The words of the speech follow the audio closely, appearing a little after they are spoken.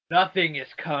Nothing is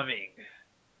coming.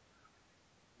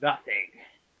 Nothing.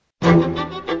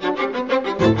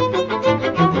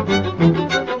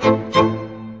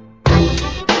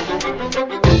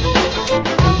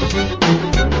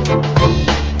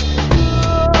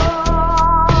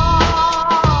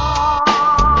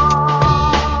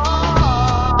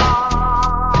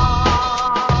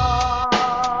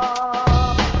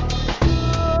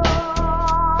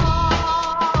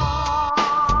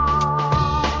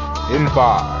 In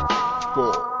 5,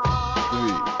 4, 3,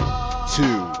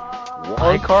 2,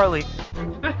 1. Carly.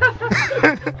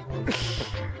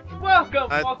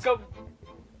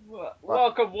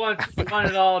 Welcome once one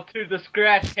and all to the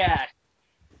Scratch Cast,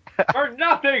 where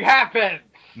nothing happens.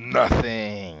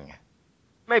 Nothing.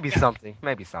 Maybe Yeah. something.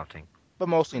 But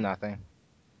mostly nothing.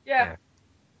 Yeah.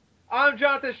 I'm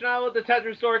Jonathan Schneider with the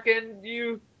Tetris Sorkin.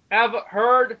 You have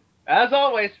heard, as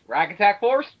always, Rack Attack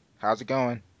Force, How's it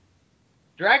going?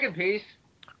 Dragon Piece,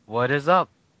 What is up?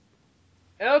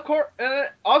 and of course,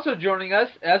 also joining us,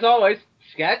 as always,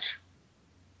 Sketch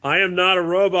I am not a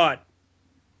robot.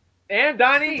 and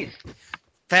Don East.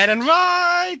 Heading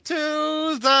right to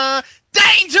the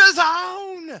danger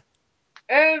zone!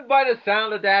 And by the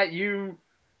sound of that, you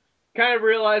kind of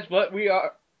realize what we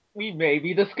are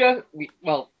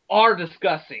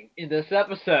discussing in this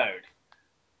episode,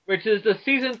 which is the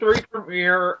season 3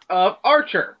 premiere of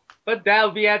Archer. But that'll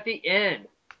be at the end.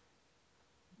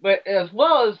 But as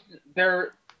well as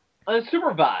their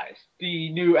Unsupervised, the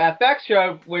new FX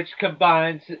show, which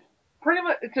combines pretty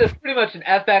much an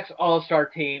FX All-Star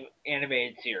Team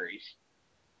animated series.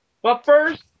 But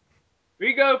first,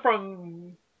 we go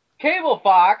from Cable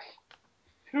Fox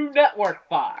to Network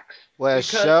Fox. Well, a because-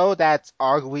 show that's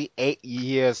arguably 8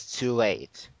 years too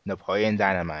late. Napoleon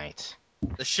Dynamite.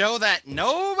 The show that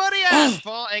nobody asked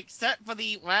for except for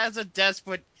the rather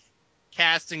desperate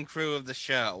cast and crew of the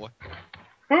show.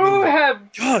 Who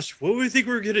have Gosh, what do we think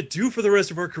we're going to do for the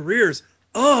rest of our careers?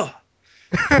 Ugh.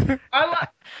 I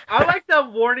like the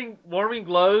warming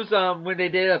glows when they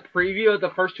did a preview of the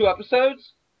first 2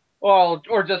 episodes, or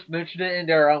just mentioned it in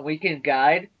their weekend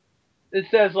guide. It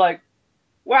says like,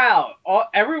 "Wow,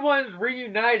 everyone's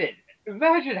reunited.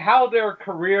 Imagine how their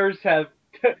careers have."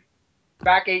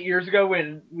 Back 8 years ago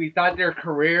when we thought their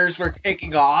careers were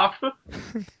taking off.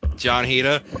 John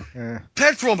Hita.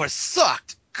 Petroma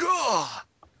sucked! Gah!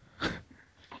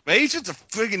 My agent's a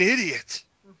friggin' idiot.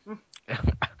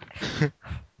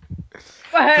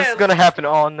 But hey, This is gonna happen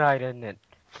all night, isn't it?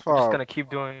 We're just For gonna keep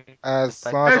doing. as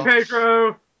Like- long hey as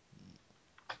Pedro.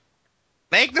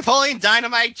 Make Napoleon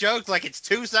Dynamite jokes like it's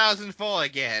 2004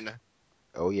 again.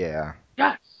 Oh yeah.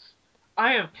 Yes,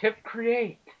 I am Tip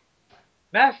Create,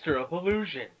 master of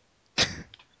illusion.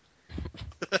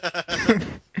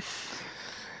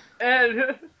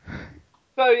 And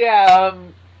so yeah,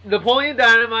 Napoleon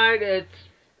Dynamite. It's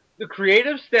the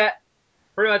creative set,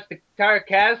 pretty much the entire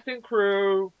cast and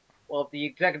crew, well, the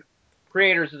executive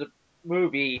creators of the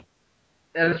movie,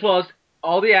 as well as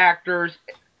all the actors.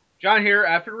 John here,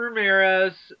 Evan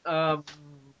Ramirez. Crap,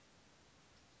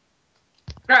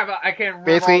 I can't remember.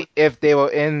 Basically, if they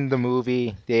were in the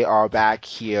movie, they are back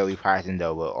here reprising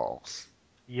their roles.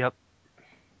 Yep.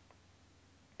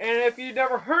 And if you've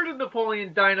never heard of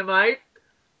Napoleon Dynamite,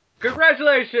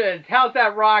 congratulations! How's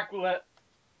that rock?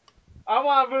 I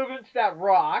want to move into that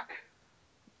rock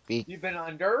you've been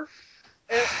under.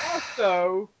 And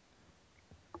also,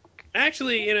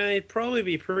 Actually, it'd probably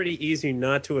be pretty easy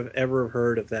not to have ever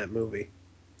heard of that movie.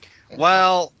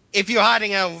 Well, if you're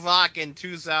hiding a rock in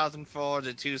 2004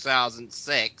 to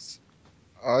 2006.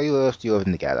 Or you live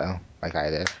in the ghetto, like I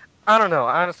did. I don't know.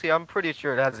 Honestly, I'm pretty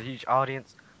sure it has a huge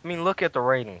audience. I mean, look at the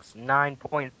ratings.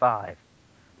 9.5.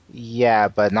 Yeah,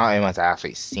 but not everyone's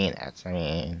actually seen it. I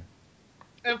mean,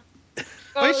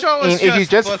 My show was if you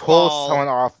just pull football. someone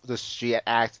off the street and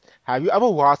ask, have you ever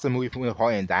watched a movie from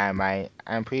Napoleon Dynamite?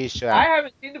 I'm pretty sure. I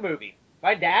haven't seen the movie.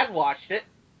 My dad watched it.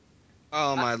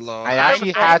 Oh my lord! I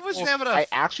actually I had. was never a I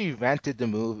actually rented the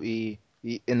movie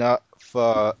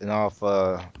for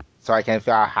so I can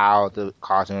figure out how the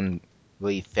cartoon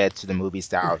really fit to the movie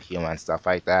style of humor and stuff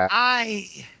like that.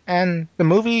 And the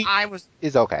movie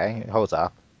is okay. It holds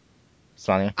up. It's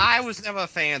funny. I was never a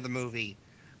fan of the movie.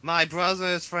 My brother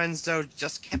and his friends though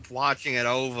just kept watching it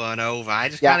over and over. I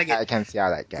just kind of I can see how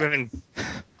that gets. driven.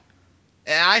 And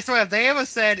I swear, if they ever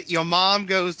said your mom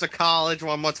goes to college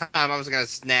one more time, I was gonna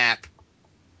snap.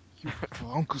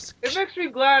 It makes me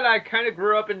glad I kind of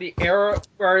grew up in the era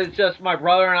where it's just my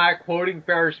brother and I quoting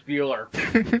Ferris Bueller.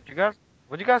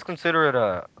 Would you guys consider it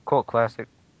a cult classic?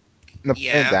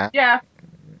 Yeah.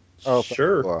 Oh,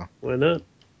 Sure. Why not?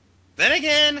 Then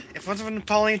again, if it wasn't for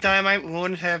Napoleon Dynamite, we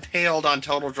wouldn't have hailed on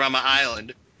Total Drama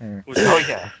Island. Oh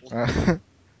yeah.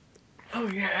 Oh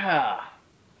yeah.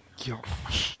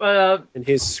 Gosh. But And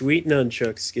his sweet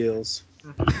nunchuck skills.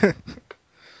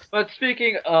 but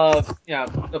speaking of,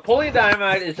 Napoleon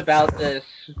Dynamite is about this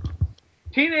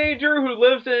teenager who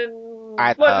lives in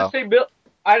Idaho. let's just say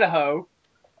Idaho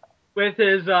with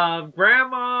his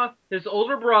grandma, his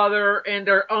older brother, and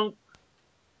their uncle.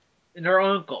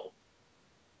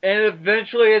 And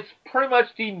eventually, it's pretty much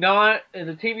and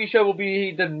the TV show will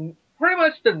be pretty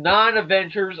much the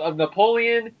non-adventures of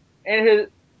Napoleon and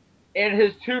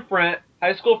his two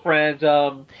high school friends,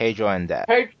 Pedro and Deb.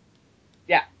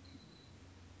 yeah.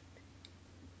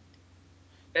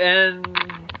 And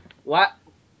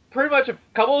pretty much a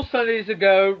couple of Sundays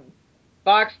ago,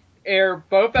 Fox aired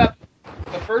the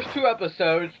first two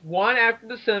episodes, one after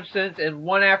The Simpsons and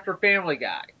one after Family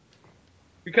Guy,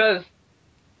 because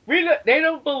they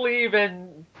don't believe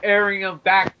in airing them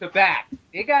back to back.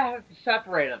 You gotta have to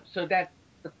separate them so that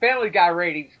the Family Guy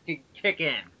ratings can kick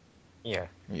in. Yeah.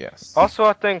 Yes. Also,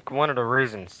 I think one of the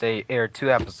reasons they aired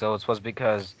 2 episodes was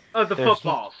because Of the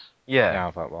footballs. Yeah.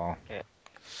 Yeah, football.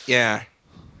 Yeah.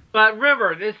 But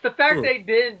remember, it's the fact they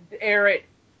didn't air it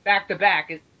back to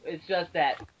back. It's just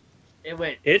that it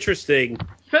went. Interesting.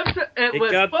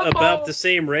 It got football, about the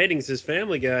same ratings as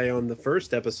Family Guy on the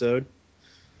first episode.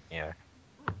 Yeah.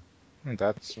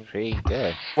 That's pretty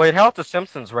good. Wait, how'd the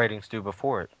Simpsons ratings do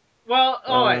before it? Well,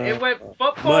 it went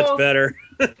football. Much better.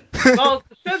 Well,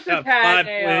 The Simpsons Got had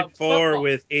 5.4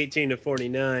 with 18 to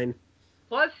 49.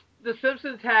 Plus, The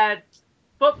Simpsons had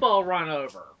football run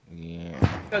over Yeah.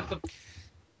 because the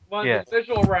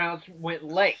visual rounds went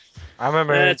late. I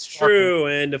remember. That's true,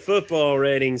 and the football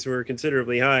ratings were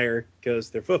considerably higher because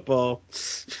they're football.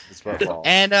 It's football.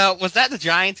 And was that the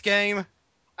Giants game?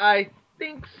 I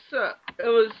think so. It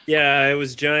was. Yeah, it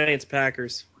was Giants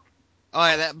Packers. Oh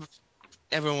yeah,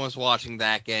 everyone was watching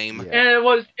that game. Yeah. And it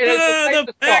was.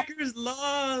 The Packers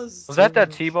lost. Was that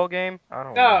Tebow game? I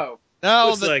don't know. No. No,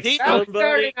 Looks the like people. That was somebody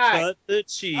Saturday night. cut the That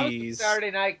was cheese. the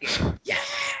Saturday night game. Yeah.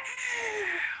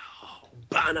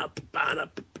 Bana.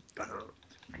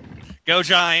 Go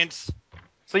Giants.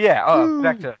 So yeah,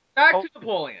 back to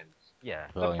Napoleon. yeah,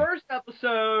 The first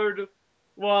episode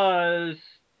was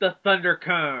the Thunder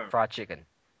Cone. fried chicken.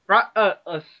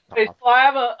 They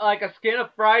slab a skin of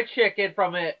fried chicken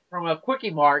from a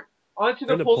Quickie Mart onto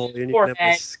Napoleon's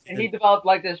forehead, and he developed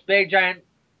like this big giant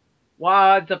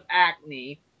wads of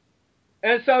acne.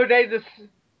 And so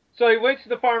he went to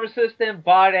the pharmacist and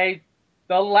bought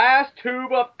the last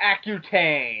tube of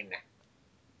Accutane,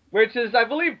 which is, I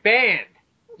believe, banned.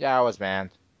 Yeah, I was banned.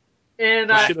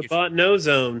 And I should have bought No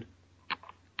Zone.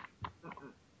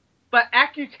 But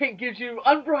Accutane gives you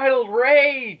unbridled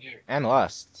rage. And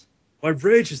lust. My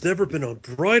rage has never been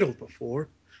unbridled before.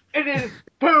 It is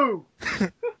boom.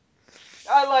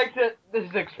 I like this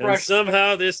expression. And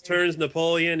somehow this turns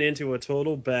Napoleon into a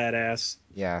total badass.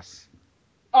 Yes.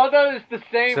 Although it's the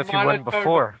same As if he wasn't monotone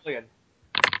before. Napoleon.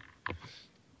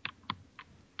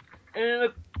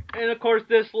 And of course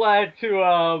this led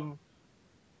to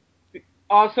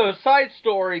also a side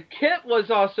story. Kit was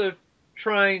also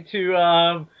trying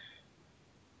to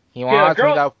He wanted to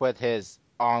meet up with his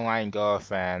online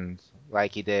girlfriend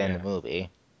like he did in the movie.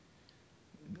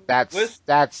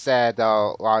 That said, a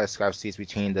lot of discrepancies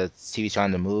between the TV show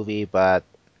and the movie, but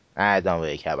I don't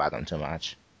really care about them too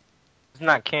much. It's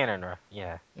not canon, or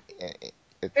yeah.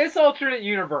 It's alternate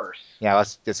universe. Yeah,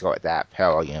 let's just go with that.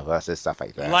 Parallel universes, stuff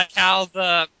like that. Like how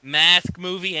the Mask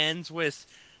movie ends with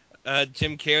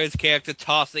Jim Carrey's character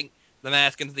tossing the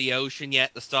mask into the ocean, yet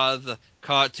at the start of the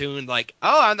cartoon, like,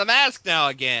 oh, I'm the Mask now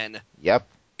again. Yep.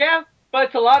 Yeah, but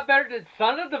it's a lot better than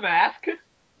Son of the Mask.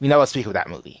 We never speak of that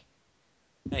movie.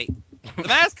 Hey, the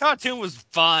Mask cartoon was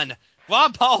fun.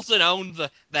 Rob Paulson owned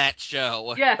that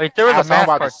show. Yes. Wait, there was a Mask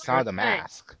about cartoon. the Son of the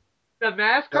Mask. The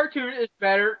Mask cartoon is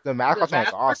better. The Mask cartoon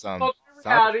was awesome.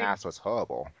 Son of the Mask was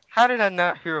horrible. How did I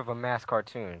not hear of a Mask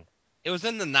cartoon? It was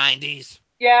in the 90s.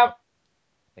 Yeah.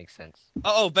 Makes sense.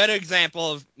 Oh, better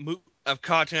example of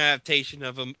cartoon adaptation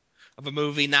of a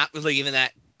movie not really even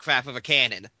that crap of a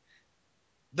canon.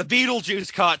 The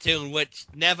Beetlejuice cartoon, which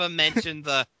never mentioned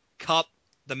the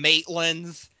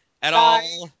Maitlands at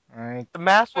all. Right. The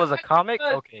Mask was a comic?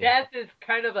 Okay. Death is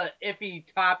kind of an iffy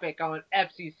topic on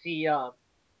FCC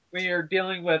when you're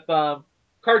dealing with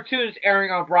cartoons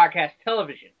airing on broadcast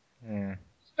television. Yeah.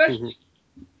 Especially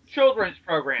children's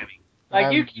programming.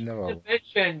 Like you can't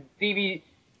mention DB.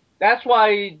 That's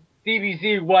why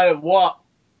DBZ what it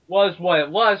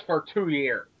was for 2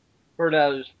 years for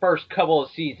those first couple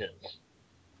of seasons,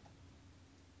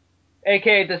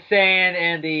 aka the Saiyan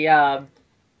and the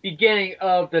beginning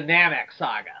of the Namek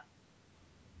saga.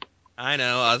 I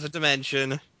know, other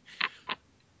dimension.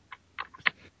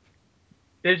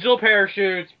 digital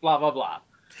parachutes, blah blah blah.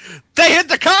 They hit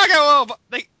the cargo robot.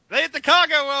 They hit the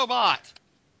cargo robot.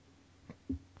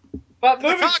 But The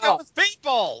moving cargo on. was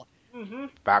people. Mm-hmm.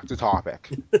 Back to topic.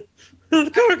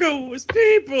 The cargo was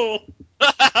people.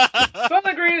 Fun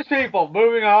the greatest people.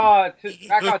 Moving on to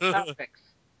back on topics.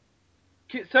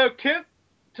 So Kip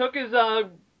took his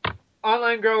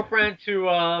online girlfriend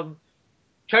to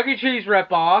Chuck E. Cheese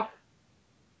ripoff,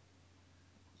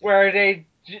 where they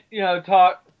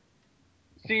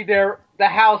see the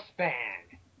house band.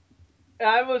 And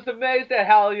I was amazed at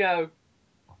how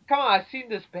come on, I've seen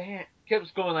this band.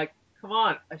 Kip's going like, come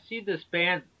on, I've seen this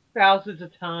band thousands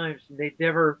of times, and they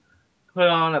never put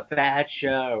on a bad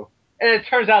show. And it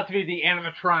turns out to be the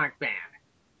animatronic band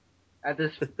at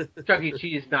this Chuck E.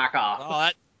 Cheese knockoff. Oh,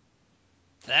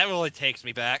 that really takes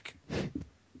me back.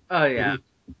 Oh yeah.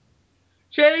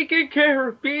 Taking care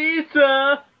of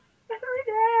pizza every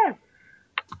day.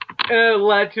 And it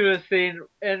led to a scene,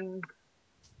 and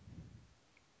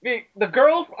the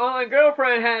online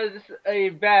girlfriend has a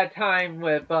bad time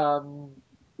with trying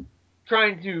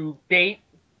to date.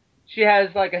 She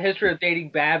has like a history of dating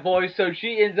bad boys, so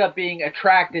she ends up being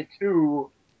attracted to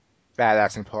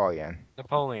Badass Napoleon.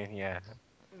 Napoleon, yeah.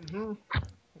 Mhm.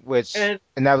 Which And-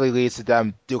 inevitably leads to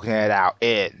them duking it out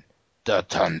in the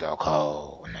Thunder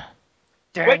Cone.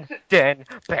 Wait, Then,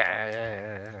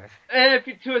 and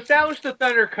to establish the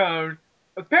Thunder Cone,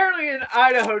 apparently in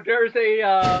Idaho there's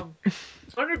a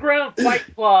underground fight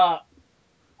club,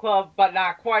 but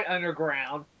not quite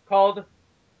underground, called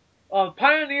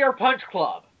Pioneer Punch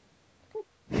Club.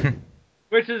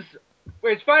 Which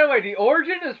by the way, the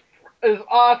origin is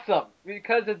awesome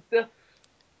because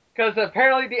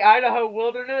apparently the Idaho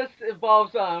wilderness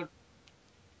involves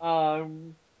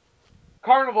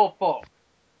carnival folk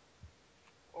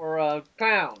or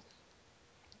clowns.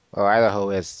 Well, Idaho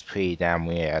is pretty damn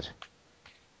weird.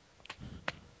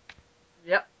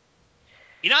 Yep.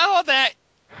 You know that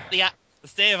the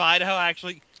state of Idaho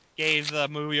actually gave the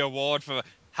movie award for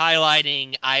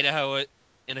highlighting Idaho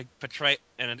in a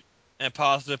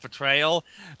positive portrayal.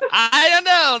 I don't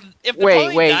know if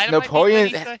Napoleon Dynamite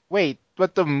means anything. Wait,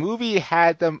 but the movie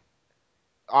had them.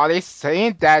 Are they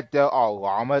saying that there are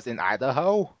llamas in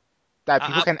Idaho? That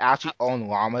people can actually own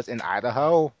llamas in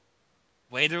Idaho?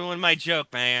 Way to ruin my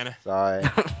joke, man. Sorry.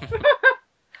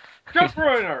 Joke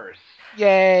ruiners.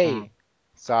 Yay!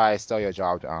 Sorry, I stole your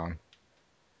job, John.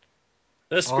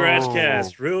 The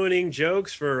Scratchcast, ruining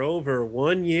jokes for over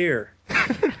 1 year.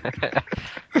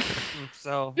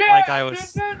 So, like I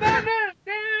was...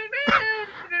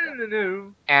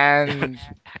 And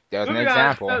there's an Moving on,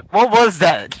 example. what was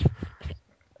that?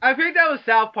 I think that was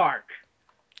South Park.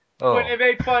 Oh. When they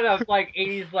made fun of like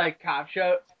 80s like cop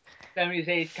show, 70s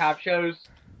 80s cop shows,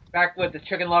 back with the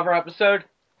Chicken Lover episode.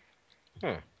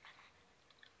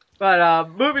 But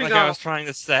moving Like on. I was trying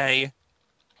to say...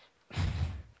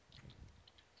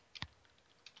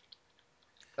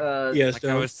 Yes, like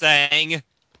I was saying...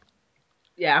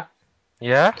 Yeah.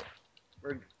 Yeah?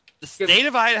 The state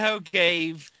of Idaho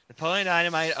gave Napoleon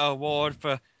Dynamite an award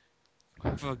for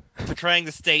portraying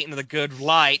the state in the good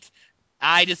light.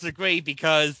 I disagree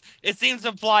because it seems to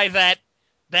imply that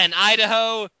then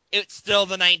Idaho, it's still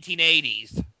the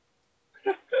 1980s.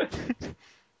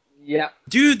 Yep.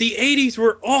 Dude, the 80s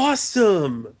were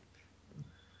awesome.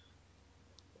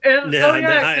 And, No,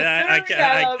 I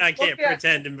I can't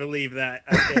pretend and believe that.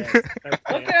 I can't.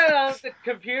 Look at the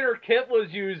computer Kip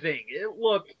was using. It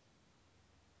looked...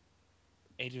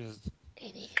 80s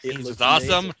It was looked awesome.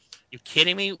 amazing. You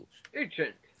kidding me?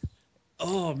 ancient.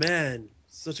 Oh, man.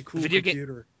 Such a cool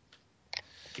computer.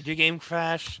 Video game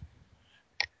crash?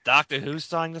 Doctor Who's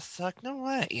starting to suck? No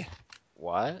way.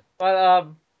 What? But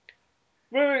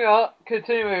moving on,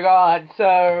 continuing on.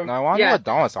 So No, I want to know what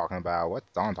Dawn's talking about. What's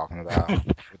Dawn talking about? With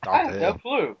I Doctor have no Who?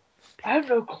 clue. I have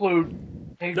no clue.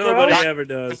 Pedro? Nobody ever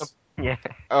does. Yeah.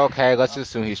 Okay, let's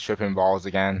assume he's tripping balls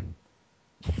again.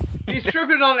 He's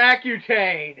tripping on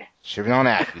Accutane. Tripping on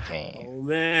Accutane. Oh,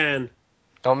 man.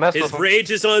 Don't mess His with him.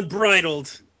 rage is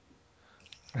unbridled.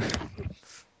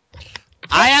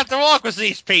 I have to walk with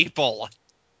these people.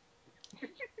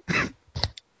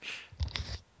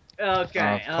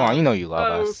 Okay. Come on, you know you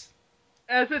love us.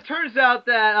 As it turns out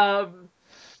that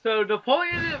so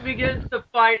Napoleon begins to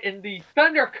fight in the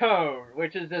Thunder Cone,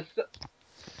 which is this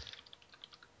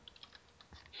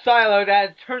silo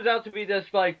that turns out to be this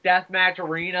like deathmatch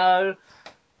arena,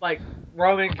 like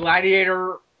Roman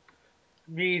Gladiator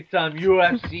meets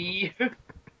UFC.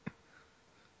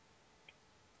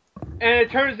 And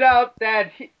it turns out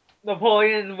that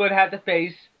Napoleon would have to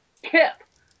face Kip,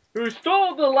 who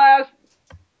stole the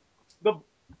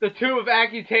tube of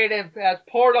Accutane and has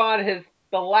poured on his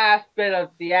the last bit of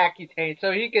the Accutane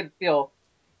so he could feel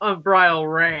unbridled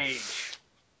rage.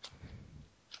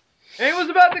 And he was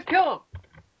about to kill him.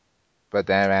 But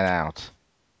then ran out.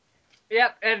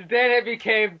 Yep, and then it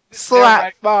became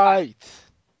Slap fight!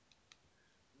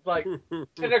 Like, and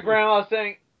the grandma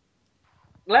saying,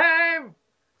 "Lame!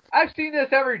 I've seen this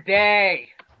every day."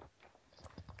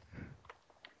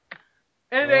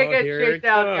 And they get chased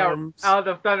out of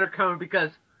the Thunder Cone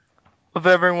because of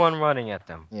everyone running at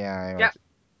them. Yeah. Yep.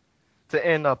 To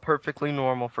end a perfectly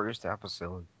normal first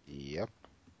episode. Yep.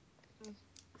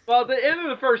 Well, the end of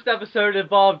the first episode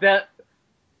involved the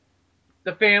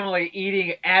family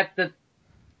eating at the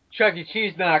Chuck E.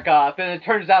 Cheese knockoff, and it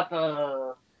turns out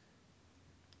the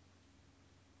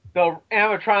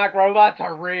animatronic robots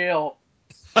are real.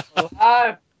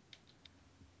 Alive.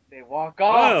 They walk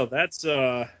off. Oh, that's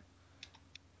huh.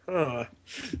 You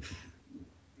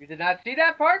did not see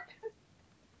that part?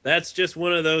 That's just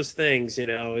one of those things, you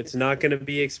know. It's not going to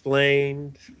be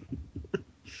explained.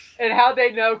 And how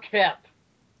they know Kip.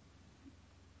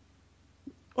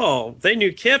 Oh, they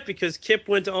knew Kip because Kip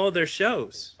went to all their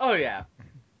shows. Oh, yeah.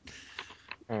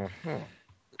 Mm-hmm.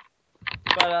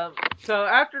 But, so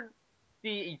after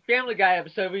the Family Guy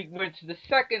episode, we went to the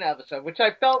second episode, which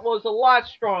I felt was a lot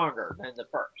stronger than the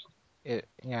first.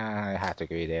 Yeah, I have to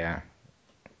agree there.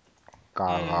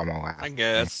 Got a lot more laughs. I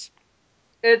guess.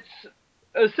 It's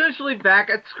essentially back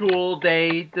at school.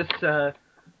 Their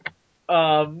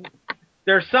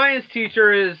science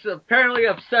teacher is apparently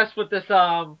obsessed with this,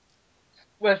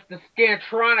 with the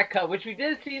Scantronica, which we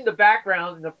did see in the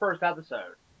background in the first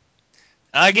episode.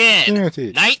 Again,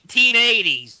 Unity.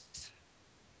 1980s.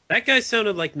 That guy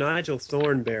sounded like Nigel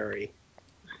Thornberry.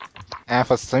 And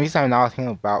for some reason, I'm not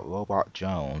thinking about Robot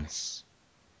Jones.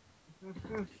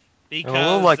 Because a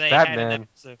little like they Batman. had an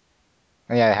episode.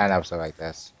 Yeah, I had an episode like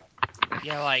this.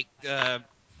 Yeah, like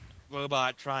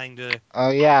Robot trying to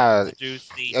Oh, yeah. seduce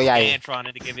the Oh, yeah. Scantron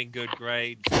into giving good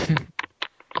grades.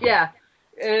 Yeah.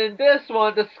 In this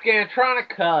one, the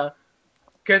Scantronica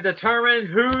can determine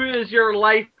who is your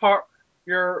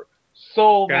your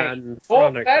soulmate.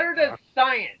 Well, better than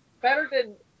science. Better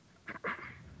than...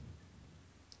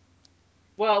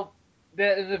 Well,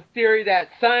 there's a theory that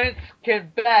science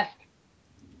can best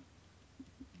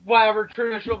whatever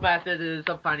traditional method is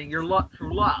of finding your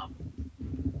true love.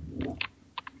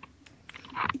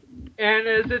 And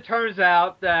as it turns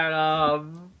out that A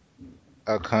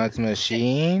cunt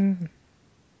machine?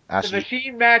 the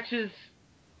machine matches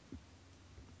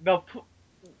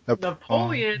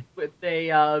Napoleon with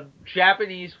a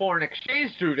Japanese foreign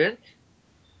exchange student.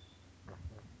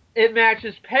 It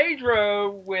matches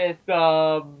Pedro with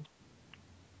I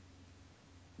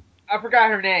forgot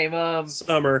her name.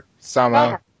 Summer.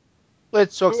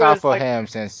 Which works out for him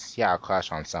since he had a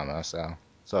crush on Summer, so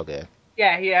good.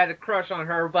 Yeah, he had a crush on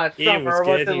her, but He Summer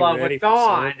was in love with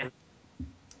Dawn,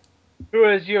 who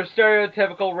is your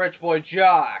stereotypical rich boy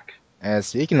jock. And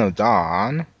speaking of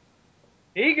Dawn,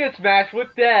 he gets matched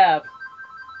with Deb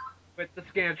with the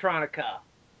Scantronica.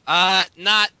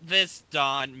 Not this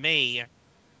Dawn, me,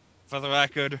 for the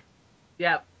record.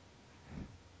 Yep.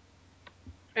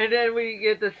 And then we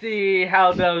get to see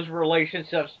how those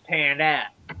relationships pan out.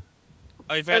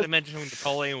 Oh, you forgot to mention who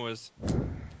Napoleon was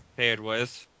paired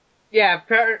with. Yeah,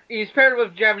 he's paired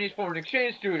with a Japanese foreign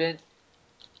exchange student.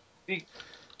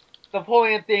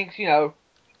 Napoleon thinks,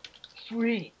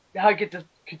 sweet, now I get to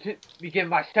begin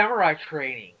my samurai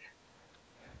training.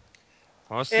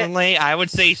 Personally, I would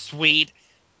say sweet,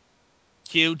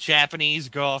 cute Japanese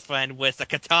girlfriend with a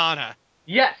katana.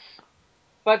 Yes,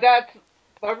 but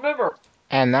remember.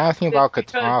 And now I think about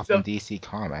Katana from DC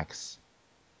Comics.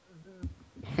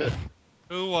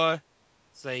 Who,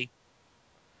 say...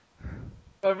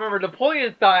 But remember,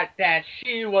 Napoleon thought that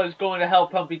she was going to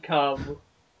help him become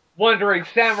Wandering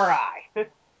Samurai.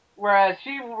 Whereas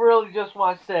she really just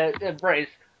wants to embrace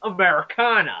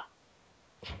Americana.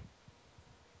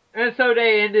 And so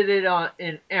they ended it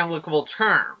in amicable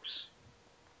terms.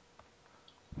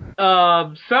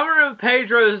 Summer and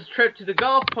Pedro's trip to the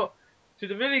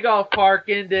mini golf park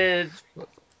ended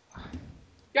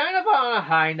kind of on a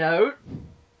high note.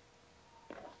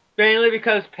 Mainly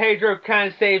because Pedro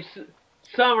kind of saves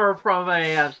Summer from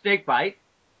a snake bite.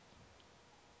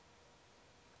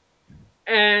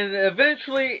 And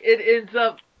eventually it ends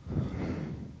up...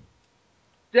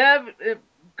 Deb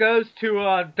goes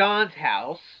to Don's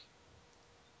house,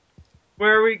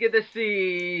 where we get to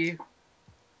see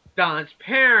Don's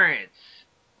parents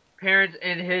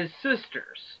and his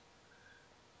sisters.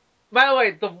 By the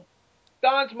way,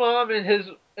 Don's mom and his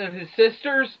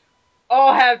sisters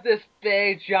all have this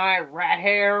big giant rat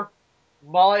hair,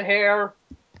 mullet hair.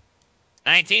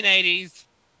 1980s.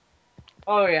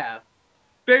 Oh yeah,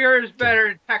 bigger is better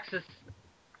in Texas.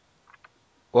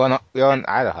 Well, no, we're in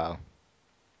Idaho.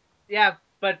 Yeah,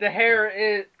 but the hair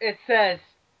it says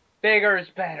bigger is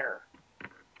better.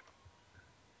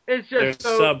 It's They're just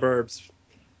so. suburbs.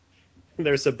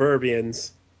 They're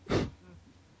suburbians.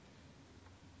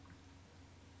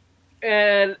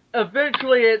 And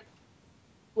eventually,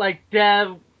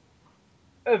 Dev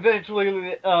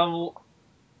eventually was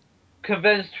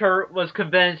convinced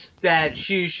that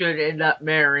she should end up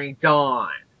marrying Dawn.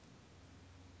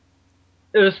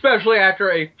 Especially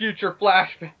after a future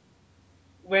flashback,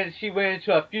 when she went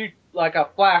into a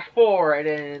flash forward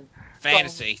and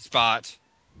Fantasy spot.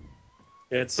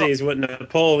 It sees what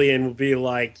Napoleon will be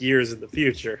like years in the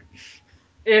future.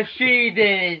 if she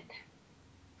didn't,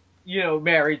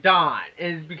 marry Dawn,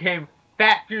 it became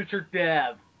Fat Future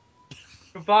Dev.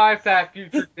 Goodbye, Fat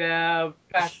Future Dev.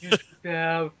 Fat Future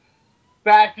Dev.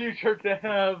 Fat Future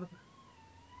Dev.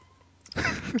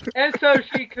 And so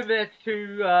she commits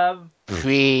to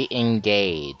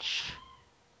Pre-engage.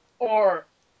 or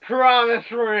promise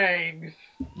rings.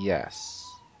 Yes.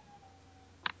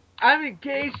 I'm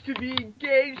engaged to be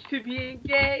engaged to be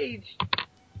engaged.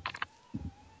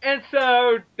 And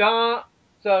so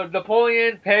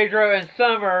Napoleon, Pedro, and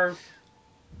Summer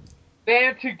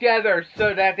band together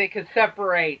so that they can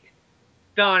separate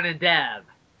Dawn and Deb.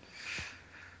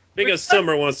 Because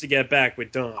Summer wants to get back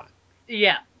with Dawn.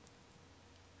 Yeah.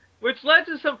 Which led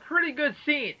to some pretty good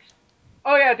scenes.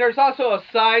 Oh yeah, there's also a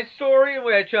side story in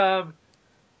which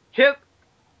Kip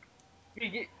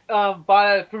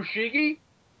bought a Fushigi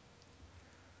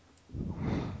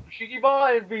ball,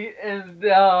 and he and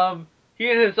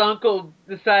his uncle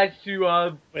decides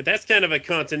to But that's kind of a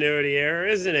continuity error,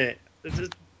 isn't it?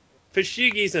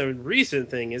 Fushigi's a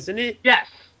recent thing, isn't it? yes.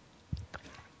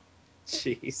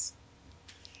 Jeez.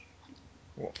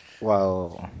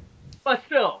 Well, But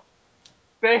still,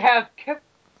 they have Kip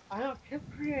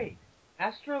create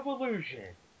Master of Illusion.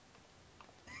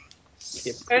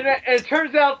 And it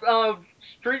turns out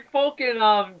street folk in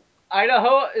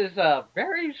Idaho is a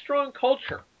very strong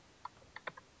culture.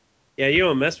 Yeah, you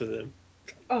don't mess with him.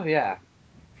 Oh yeah.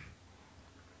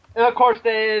 And of course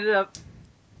they ended up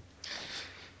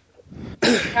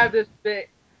have this big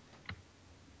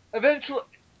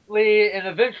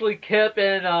eventually Kip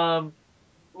and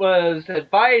was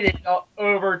invited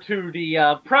over to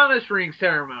the promise ring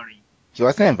ceremony. he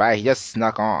wasn't invited. He just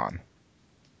snuck on.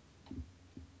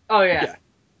 Oh yeah.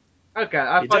 Yeah.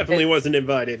 Okay, He definitely wasn't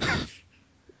invited.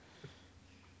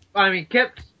 I mean,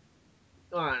 Kip.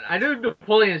 I knew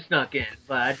Napoleon snuck in,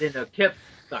 but I didn't know Kip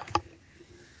snuck in.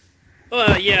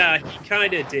 Well, yeah, he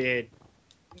kind of did.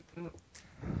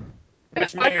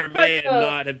 Which may or may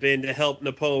not have been to help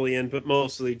Napoleon, but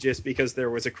mostly just because there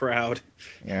was a crowd.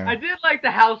 Yeah. I did like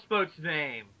the houseboat's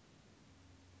name.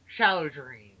 Shallow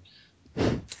Dreams.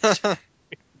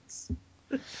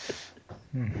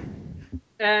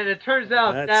 And it turns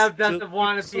out Deb doesn't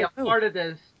want to be a part of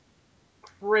this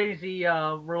crazy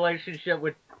relationship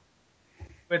with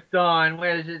Dawn,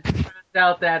 whereas it turns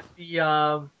out that the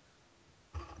Dawn's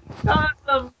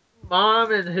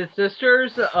mom and his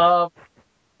sisters had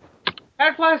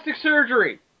plastic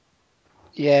surgery.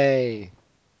 Yay.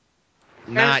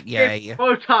 Not yay.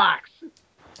 Botox.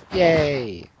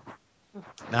 Yay.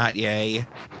 Not yay.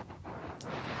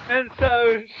 And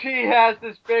so she has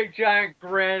this big giant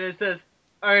grin and says,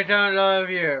 I don't love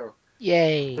you.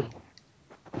 Yay.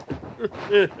 But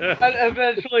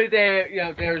eventually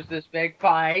there's this big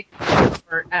fight,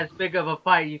 or as big of a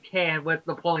fight you can with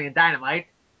Napoleon Dynamite.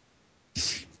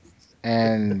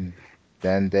 And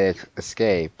then they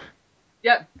escape.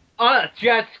 Yep, on a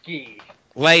jet ski.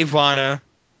 Wave wanna.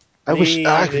 I wish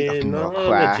I could Leaving have more on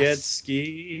class. the jet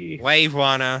ski. Wave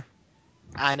wanna.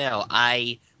 I know.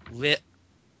 I lit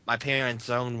my parents'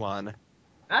 own one.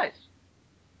 Nice.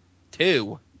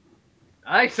 2.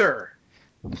 Nicer.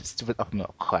 Stupid upper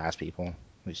middle class people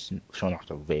who's showing off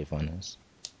the wave runners.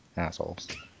 Assholes.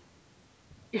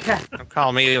 Yeah. Don't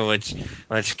call me which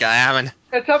guy I'm in.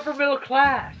 It's upper middle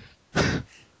class.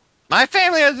 My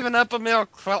family has been upper middle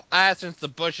class since the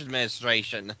Bush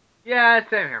administration. Yeah,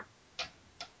 same here.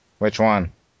 Which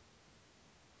one?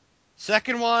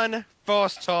 Second one,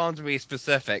 first time to be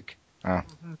specific. Oh.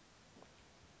 Mm-hmm.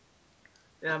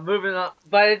 Yeah, moving on.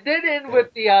 But it did end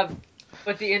with the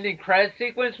ending credit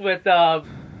sequence with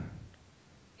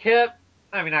Kip.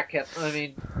 I mean, not Kip. I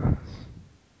mean,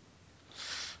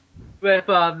 with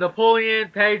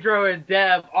Napoleon, Pedro, and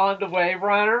Deb on the Wave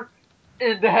Runner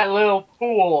in that little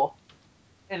pool,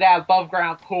 in that above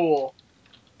ground pool.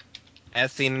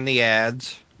 As seen in the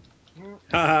ads.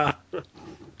 Haha.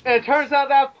 And it turns out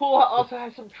that pool also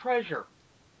has some treasure.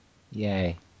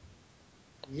 Yay.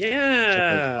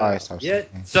 Yeah. Yeah.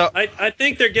 So I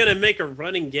think they're gonna make a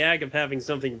running gag of having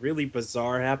something really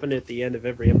bizarre happen at the end of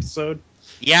every episode.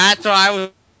 yeah, that's what I was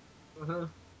Uh-huh.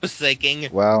 thinking.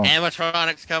 Well,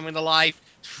 Animatronics coming to life,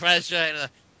 treasure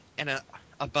in a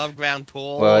above ground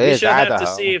well, pool. it We is shall have to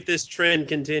see Idaho. if this trend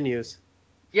continues.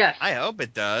 Yes. I hope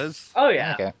it does. Oh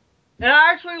yeah. Okay. And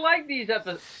I actually like these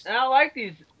episodes. And I like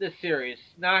this series.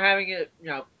 Not having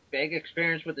a big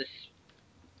experience with this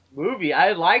movie.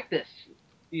 I like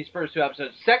these first two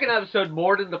episodes. Second episode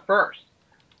more than the first.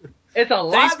 It's a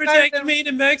Thanks lot for better taking me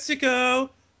to Mexico.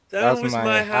 That That's was my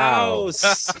my house.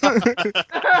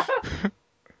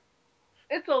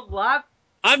 It's a lot.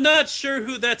 I'm not sure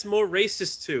who that's more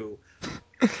racist to.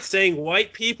 Saying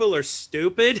white people are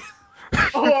stupid?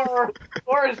 Or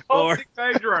Or, insulting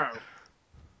Pedro.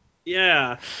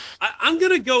 yeah. I'm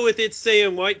gonna go with it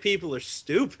saying white people are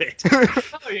stupid.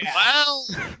 Oh yeah.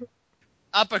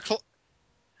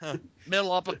 Well,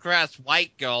 middle upper class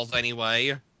white girls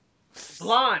anyway.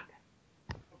 Blonde.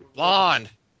 Blonde.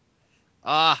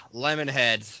 Lemon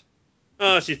heads.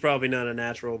 Oh, she's probably not a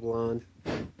natural blonde.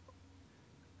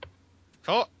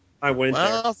 Cool. I went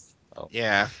there. Well,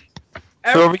 yeah.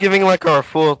 So are we giving like our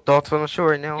full thoughts on the show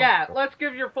right now? Yeah, let's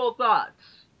give your full thoughts.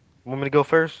 Want me to go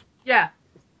first? Yeah.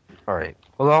 All right.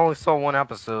 Well, I only saw one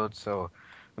episode, so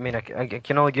I mean, I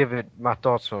can only give it my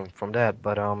thoughts from that.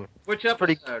 But Which it's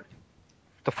pretty episode?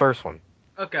 the first one.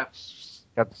 Okay.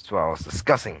 That's what I was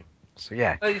discussing. So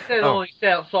yeah. Well, you said only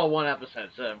saw one episode,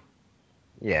 so.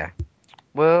 Yeah.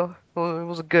 Well, it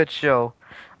was a good show.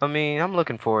 I mean, I'm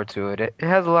looking forward to it. It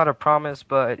has a lot of promise,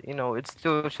 but it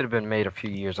still should have been made a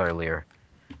few years earlier.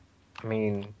 I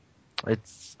mean, it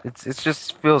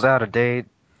just feels out of date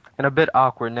and a bit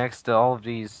awkward next to all of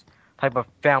these type of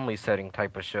family setting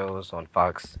type of shows on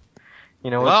Fox.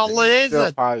 Well, it is Still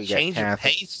a probably get change of canceled.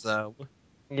 pace, though.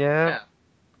 Yeah. Yeah.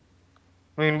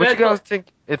 I mean, what you That's guys think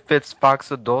it fits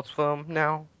Fox Adults film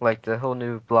now? Like the whole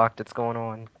new block that's going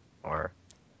on, or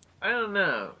I don't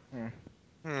know.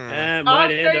 Might I'll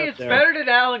end say up it's there. better than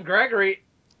Alan Gregory.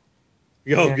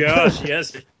 Oh Yeah. gosh,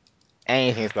 yes.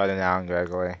 Anything's better than Alan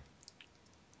Gregory.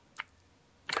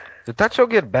 did that show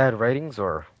get bad ratings,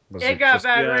 or was It it got just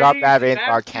bad yeah. Drop ratings. that in That's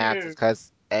our canceled huge.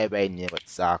 because everybody knew it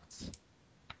sucked.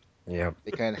 yeah?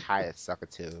 They couldn't hide its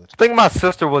suckitude. I think my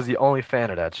sister was the only fan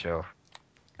of that show.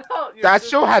 Oh, your That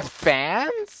sister- show had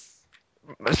fans?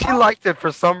 She liked it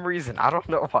for some reason. I don't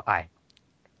know why.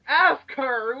 Ask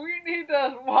her. We need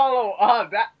to follow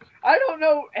up. I don't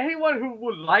know anyone who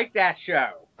would like that show.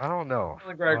 I don't know.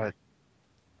 Alan Gregory. But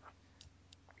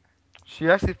she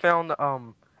actually found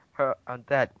her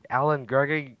that Alan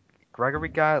Gregory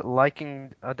guy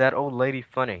liking that old lady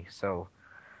funny. So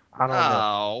I don't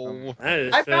know. Oh. I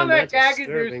just I found that gag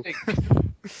disturbing.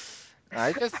 inducing.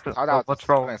 I just thought that was What's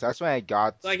wrong? funny, so that's when I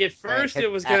got. Like at when first his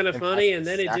it was kind of accent funny, got and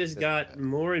then it just got sexist.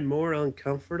 more and more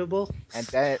uncomfortable. And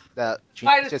then the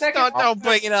By the just second- Don't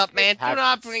bring it up, man. Do have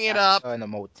not bring it sex up. in a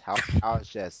motel. I was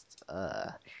just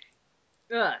Ugh.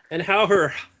 And how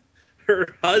her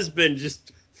husband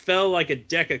just fell like a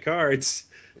deck of cards.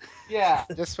 Yeah.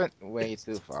 just went way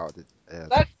too far. with it.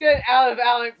 Let's get out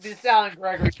of this Alan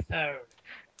Gregory mode.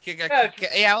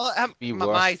 Yeah, well, Be my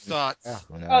worse. thoughts. Yeah,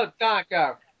 who knows? Oh, Don,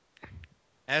 go.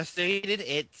 As stated,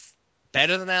 it's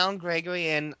better than Alan Gregory,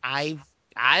 and I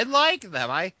like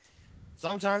them.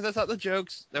 Sometimes I thought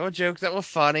there were jokes that were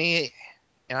funny,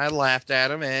 and I laughed at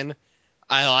them, and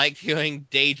I liked hearing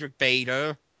Daedric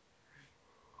Bader.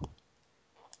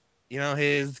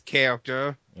 His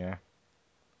character. Yeah.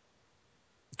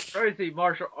 Where is he?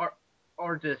 Martial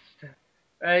artist.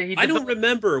 I don't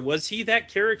remember. Was he that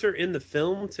character in the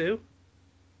film too?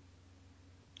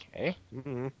 Okay.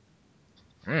 Mm-hmm.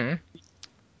 Hmm.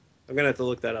 I'm gonna have to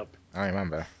look that up. I don't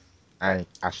remember. I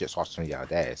actually just watched him the other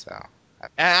day, so.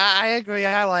 I agree.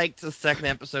 I liked the second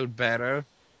episode better.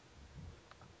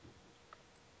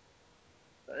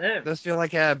 This feel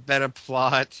like it had a better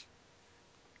plot.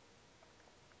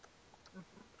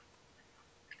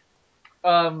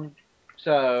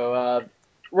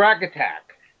 Rack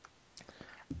Attack.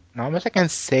 Not much I can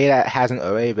say that hasn't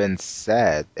already been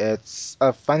said. It's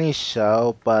a funny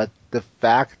show, but the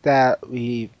fact that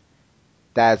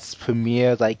that's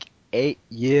premiered like 8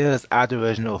 years after the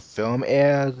original film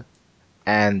aired,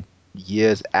 and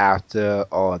years after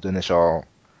all the initial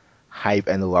hype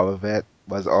and love of it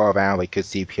was all around, we could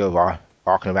see people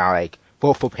walking around like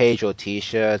full page or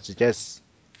t-shirts. It just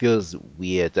feels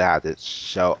weird to have this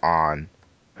show on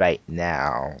right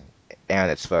now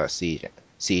and its first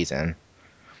season.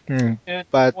 In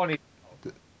But 20.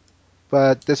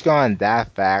 just on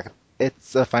that fact,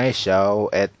 it's a funny show.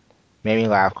 It made me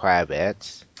laugh quite a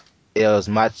bit. It's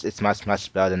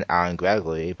much better than Alan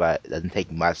Gregory, but it doesn't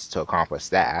take much to accomplish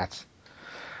that.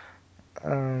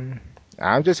 Um,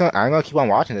 I'm gonna keep on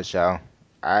watching the show.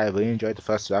 I really enjoyed the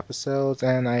first two episodes,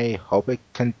 and I hope it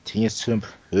continues to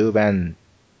improve and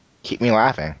keep me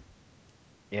laughing.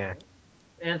 Yeah.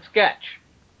 And Sketch.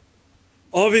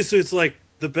 Obviously, it's like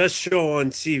the best show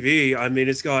on TV. I mean,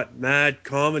 it's got mad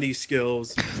comedy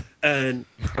skills and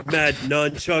mad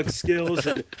nunchuck skills,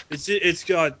 and it's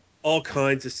got all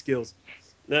kinds of skills.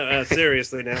 No,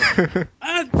 seriously now.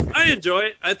 I enjoy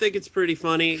it. I think it's pretty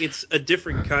funny. It's a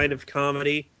different kind of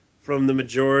comedy from the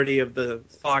majority of the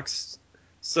Fox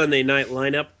Sunday night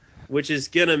lineup, which is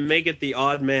gonna make it the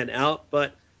odd man out.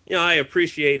 But I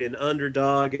appreciate an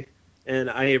underdog, and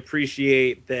I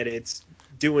appreciate that it's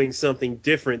doing something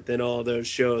different than all those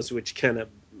shows, which kind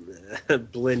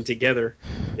of blend together.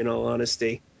 In all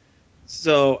honesty.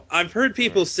 So I've heard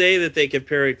people say that they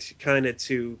compare it kind of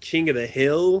to King of the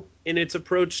Hill in its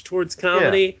approach towards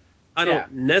comedy. I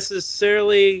don't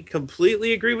necessarily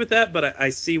completely agree with that, but I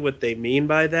see what they mean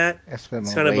by that. It's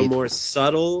kind of a more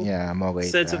subtle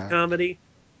sense of comedy,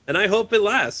 and I hope it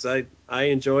lasts. I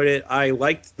enjoyed it. I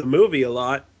liked the movie a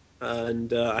lot,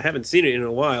 and I haven't seen it in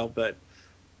a while, but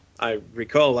I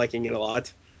recall liking it a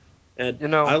lot.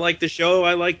 And I like the show.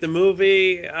 I like the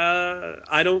movie.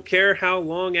 I don't care how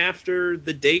long after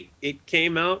the date it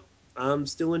came out. I'm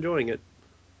still enjoying it.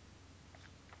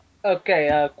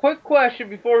 Okay, quick question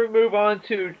before we move on.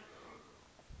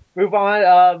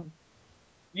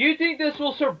 You think this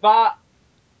will survive?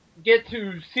 Get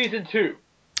to season 2?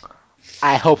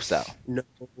 I hope so. No.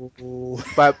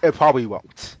 But it probably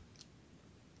won't.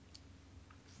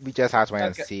 We just have to wait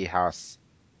and see how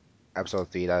episode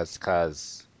 3 does,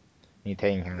 because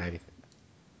maintaining and everything.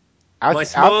 My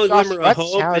small glimmer of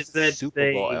hope is that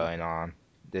Super Bowl going on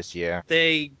this year.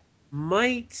 They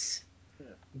might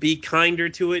be kinder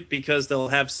to it because they'll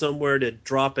have somewhere to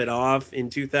drop it off in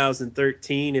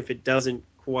 2013 if it doesn't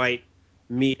quite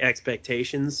meet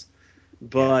expectations.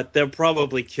 But they'll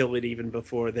probably kill it even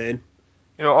before then.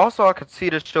 Also I could see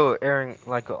the show airing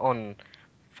like on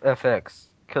FX,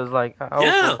 because like I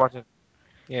was watching.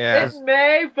 Yeah. It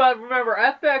may, but remember,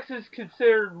 FX is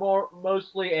considered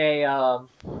mostly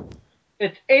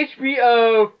it's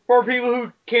HBO for people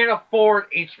who can't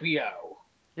afford HBO.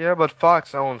 Yeah, but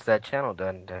Fox owns that channel,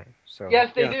 doesn't they? So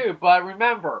yes, they do. But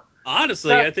remember,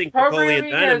 honestly, I think Napoleon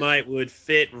Dynamite would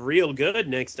fit real good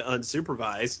next to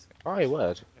Unsupervised. Probably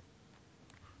would.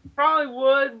 Probably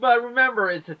would, but remember,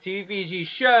 it's a TVG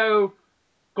show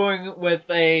going with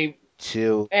a.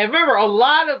 And remember, a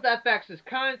lot of FX's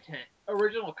content,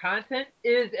 original content,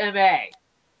 is MA.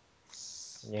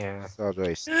 Yeah. So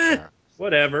really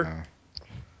whatever.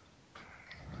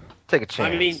 Take a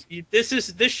chance. I mean,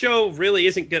 this show really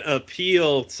isn't going to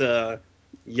appeal to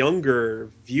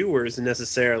younger viewers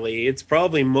necessarily. It's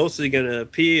probably mostly going to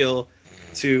appeal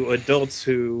to adults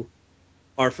who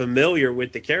are familiar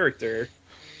with the character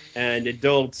and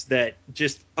adults that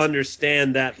just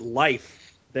understand that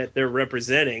life that they're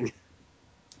representing.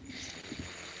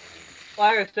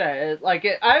 Like I said,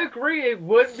 I agree it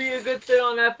would be a good fit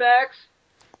on FX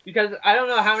because I don't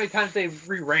know how many times they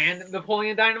reran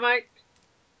Napoleon Dynamite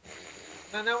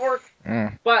on that network.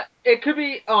 But it could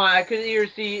be. I could either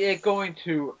see it going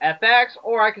to FX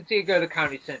or I could see it go to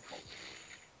Comedy Central.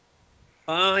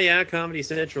 Oh yeah, Comedy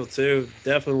Central too.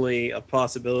 Definitely a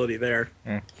possibility there.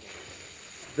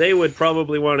 They would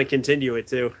probably want to continue it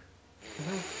too.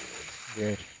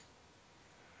 Good.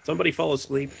 Somebody fall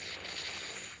asleep.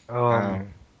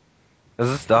 Is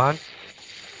this Don?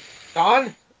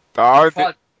 Don? Don?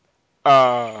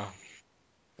 Alright.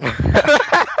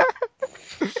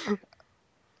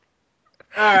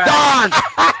 Don!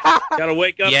 Gotta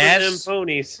wake up from them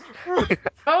ponies.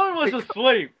 Don was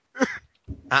asleep.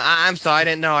 I'm sorry, I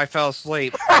didn't know I fell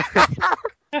asleep.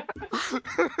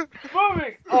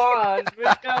 Moving on,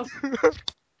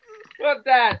 with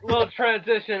that, we'll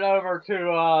transition over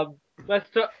to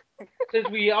since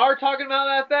we are talking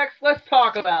about FX, let's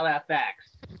talk about FX.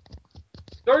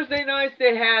 Thursday nights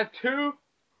they have two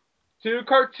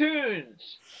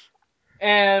cartoons,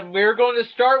 and we're going to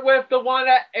start with the one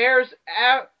that airs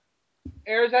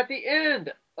at the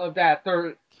end of that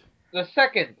the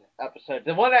second episode,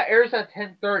 the one that airs at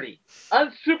 10:30,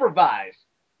 Unsupervised,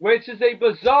 which is a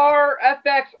bizarre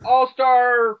FX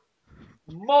all-star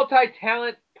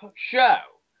multi-talent show.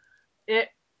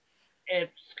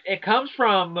 It comes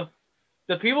from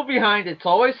the people behind It's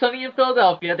Always Sunny in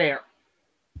Philadelphia. They're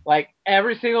like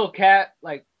every single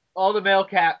all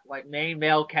the main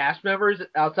male cast members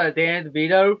outside of Dan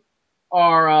DeVito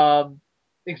are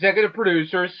executive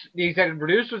producers. The executive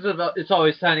producers of It's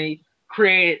Always Sunny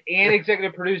created and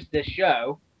executive produced this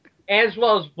show, as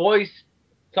well as voiced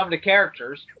some of the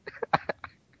characters.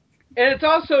 And it's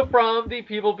also from the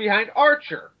people behind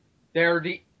Archer. They're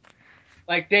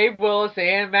like Dave Willis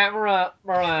and Matt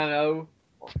Morano.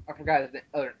 I forgot his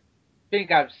other. I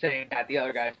think I'm saying that the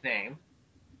other guy's name.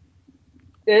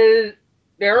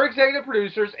 Their executive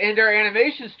producers and their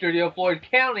animation studio, Floyd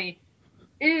County,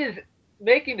 is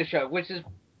making the show, which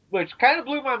kind of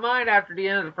blew my mind after the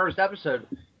end of the first episode.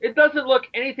 It doesn't look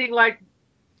anything like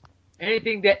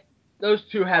anything that those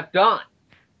two have done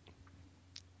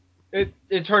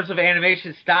in terms of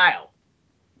animation style.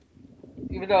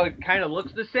 Even though it kind of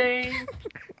looks the same.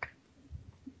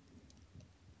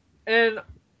 And,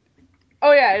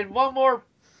 oh yeah, and one more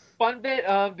fun bit,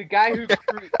 the guy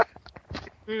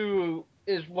who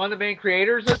is one of the main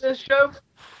creators of this show,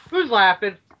 who's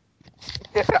laughing?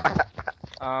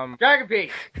 Dragon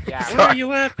Pete. Yeah. Why are you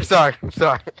laughing? Sorry.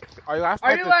 Are you laughing?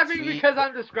 Are you laughing because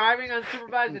I'm describing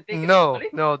Unsupervised and thinking No,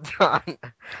 it's funny? no,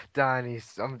 Don,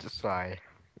 I'm just sorry.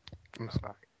 I'm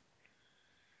sorry.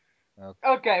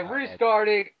 Okay,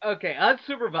 restarting. Okay,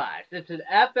 Unsupervised. It's an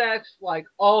FX like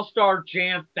all-star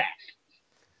jam fest.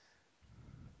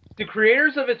 The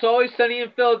creators of It's Always Sunny in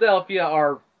Philadelphia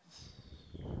are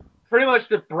pretty much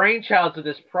the brainchilds of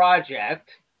this project,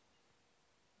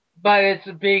 but it's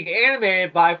being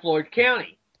animated by Floyd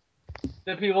County,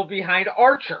 the people behind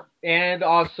Archer, and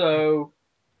also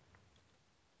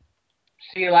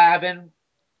C-Lab and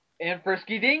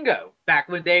Frisky Dingo, back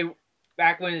when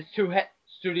its two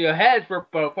studio heads were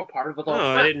both a part of Adult Oh,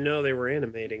 Swim. I didn't know they were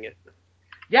animating it.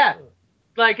 Yeah,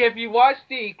 like if you watch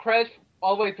the credits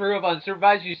all the way through of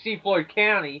Unsupervised, you see Floyd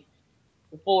County,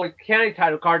 the Floyd County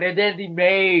title card, and then the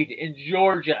Made in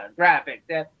Georgia graphic,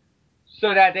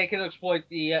 so that they can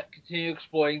continue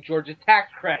exploiting Georgia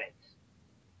tax credits.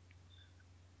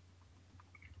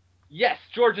 Yes,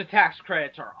 Georgia tax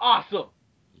credits are awesome.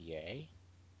 Yay.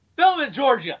 Film in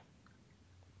Georgia.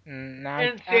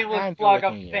 And shameless plug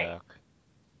of state.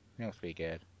 That's pretty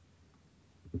good.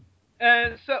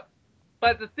 And so,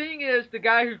 but the thing is,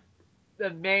 the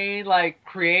main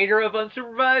creator of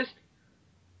Unsupervised,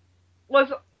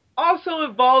 was also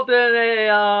involved in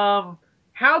a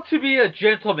How to Be a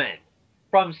Gentleman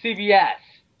from CBS.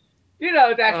 You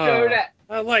know that show that.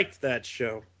 I liked that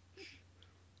show.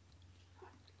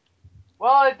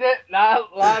 Well, it did. Not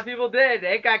a lot of people did.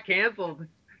 It got canceled.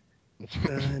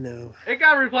 I know. It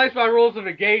got replaced by Rules of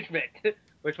Engagement,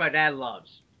 which my dad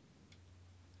loves.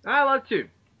 I love too.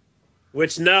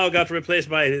 Which now got replaced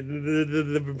by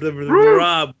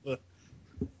Rob.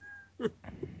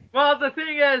 Well, the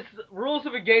thing is, Rules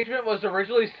of Engagement was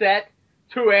originally set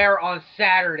to air on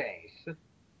Saturdays.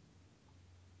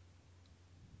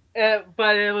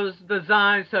 But it was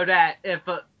designed so that if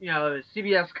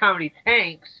CBS comedy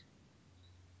tanks,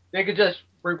 they could just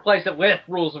replace it with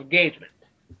Rules of Engagement.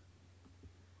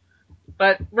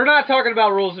 But we're not talking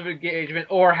about Rules of Engagement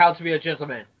or How to Be a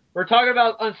Gentleman. We're talking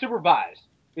about Unsupervised,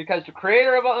 because the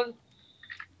creator of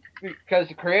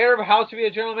How to Be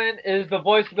a Gentleman is the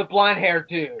voice of the blonde-haired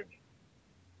dude.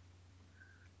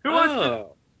 Who wants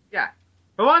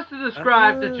to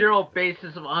describe the general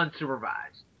basis of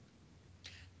Unsupervised?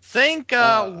 Think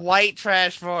white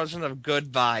trash version of Good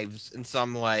Vibes in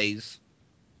some ways.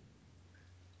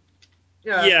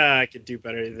 Yeah, I could do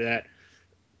better than that.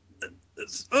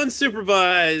 It's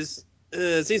unsupervised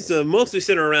seems to mostly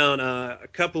center around a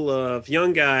couple of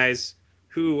young guys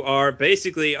who are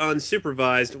basically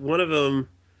unsupervised. One of them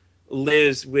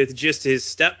lives with just his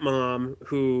stepmom,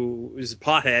 who is a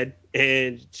pothead,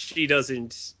 and she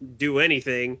doesn't do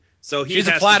anything. So he She's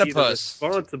a has to be the platypus.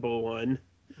 responsible one.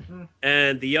 Mm-hmm.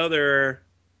 And the other,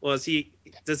 does he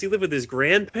live with his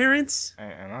grandparents?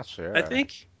 I'm not sure. I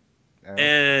think.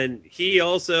 And he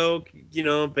also,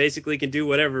 basically can do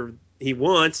whatever he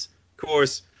wants. Of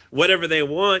course, whatever they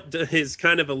want is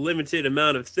kind of a limited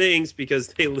amount of things, because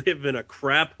they live in a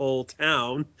crap hole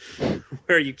town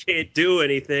where you can't do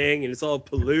anything and it's all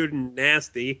polluted and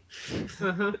nasty.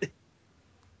 Uh-huh.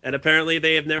 And apparently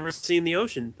they have never seen the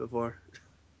ocean before.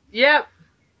 Yep.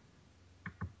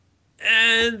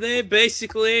 And they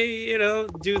basically,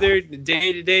 do their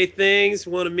day-to-day things,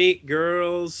 want to meet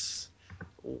girls,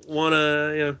 want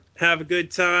to, have a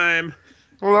good time.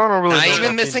 Well, I don't really Not know even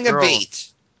about missing being a girls.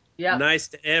 beat. Yep. Nice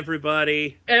to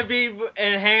everybody. And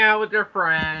hang out with their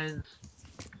friends.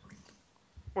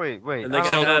 Wait. And they I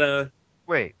don't got know. a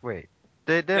Wait.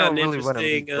 They got don't an really want to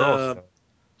meet interesting, girls. Though.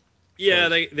 yeah,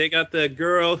 they got the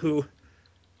girl who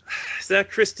is that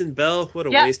Kristen Bell? What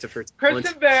a Yep. waste of her talent.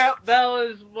 Kristen Bell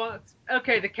is one.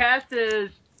 Okay, the cast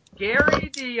is Gary,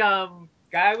 the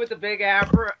guy with the big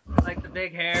afro, like the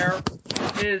big hair,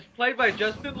 is played by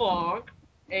Justin Long,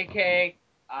 aka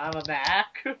I'm a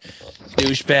Mac.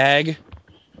 Douchebag.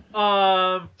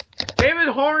 David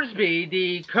Hornsby,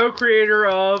 the co-creator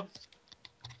of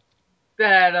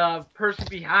that person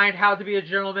behind How to Be a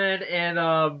Gentleman, and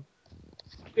one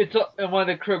of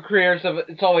the co-creators of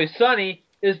It's Always Sunny,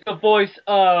 is the voice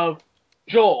of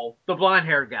Joel, the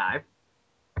blonde-haired guy.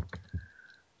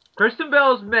 Kristen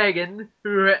Bell's Megan,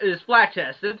 who is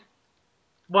flat-chested,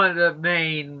 one of the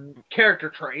main character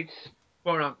traits,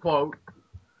 quote unquote.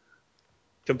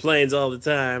 Complains all the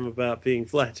time about being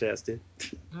flat-chested.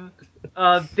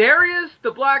 Darius,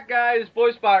 the black guy, is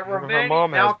voiced by Her Romani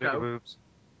mom has big Malco. boobs.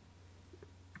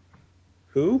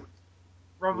 Who?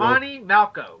 Romani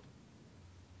Malco.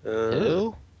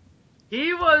 Who?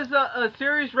 He was a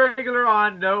series regular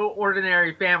on No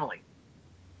Ordinary Family.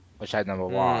 Which I never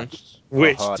watched. or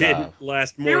Which heard didn't of.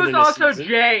 last He more was than a also season.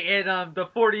 Jay in The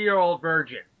 40-Year-Old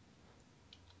Virgin.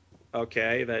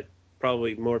 Okay, that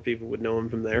probably more people would know him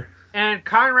from there. And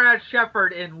Conrad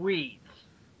Shepard in Weeds.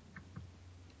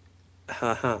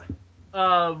 Haha.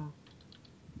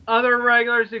 Other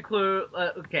regulars include,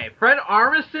 Fred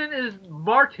Armisen is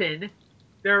Martin,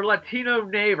 their Latino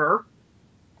neighbor.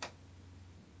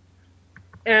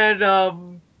 And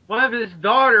one of his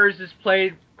daughters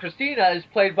Christina is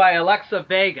played by Alexa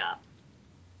Vega.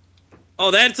 Oh,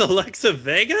 that's Alexa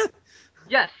Vega?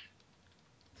 Yes.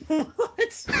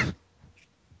 What?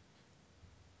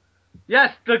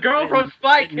 Yes, the girl from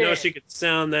Spy Didn't know Kids. she could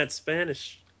sound that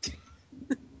Spanish.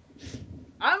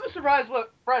 I'm surprised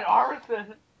what Fred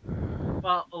Armisen.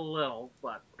 Well, a little,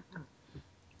 but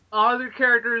other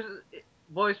characters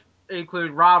voice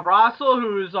include Rob Russell,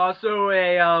 who is also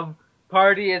a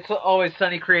party It's Always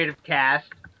Sunny creative cast.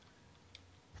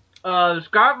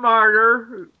 Scott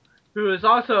Marder, who is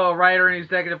also a writer and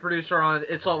executive producer on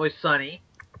It's Always Sunny.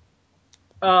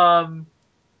 Rob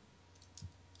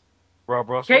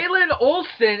Russell. Caitlin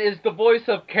Olsen is the voice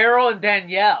of Carol and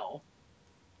Danielle.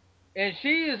 And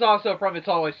she is also from It's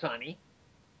Always Sunny.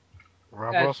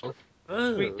 Rob as Russell.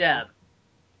 Sweet Deb.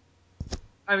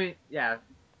 I mean, yeah.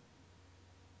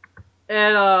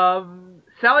 And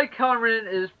Sally Kellerman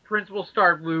is Principal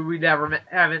Stark, who we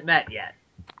haven't met yet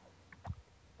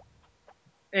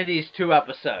in these 2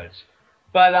 episodes.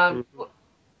 But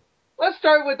let's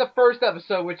start with the first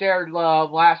episode, which aired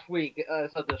last week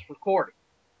of this recording.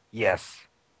 Yes.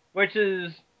 Which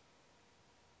is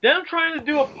them trying to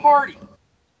do a party.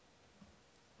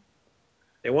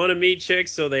 They want to meet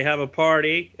chicks, so they have a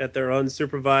party at their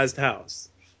unsupervised house.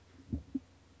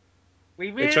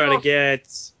 They're trying to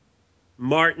get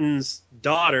Martin's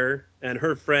daughter and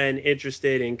her friend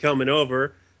interested in coming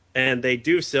over, and they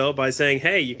do so by saying,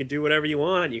 hey, you can do whatever you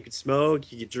want. You can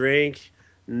smoke, you can drink.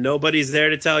 Nobody's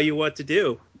there to tell you what to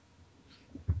do.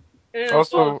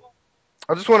 Also,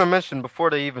 I just want to mention before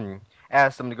they even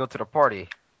asked him to go to the party,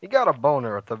 he got a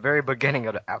boner at the very beginning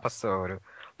of the episode.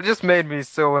 It just made me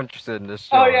so interested in this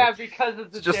show. Oh yeah, because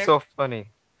of the it's just so funny.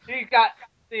 He got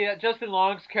the Justin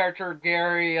Long's character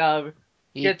Gary.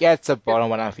 He gets a boner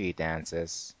whenever he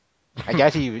dances. I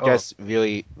guess he just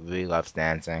really, really loves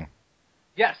dancing.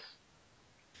 Yes.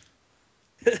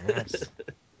 Yes.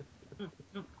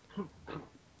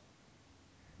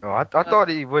 Oh, I thought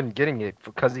he wasn't getting it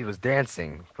because he was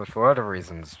dancing, but for other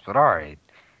reasons. But all right.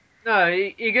 No,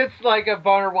 he gets like a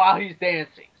boner while he's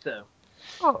dancing. So.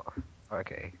 Oh,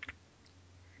 okay.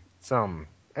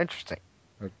 Interesting.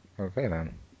 Okay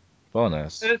then.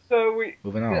 Bonus. And so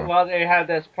moving on. While they had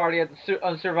this party at the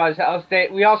unsupervised house,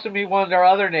 we also meet one of their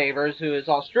other neighbors who is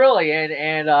Australian,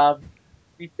 and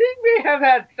we think they have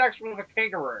had sex with a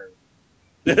kangaroo.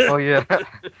 Oh yeah.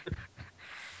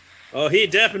 Oh, he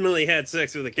definitely had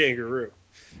sex with a kangaroo.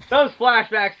 Those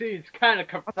flashback scenes kind of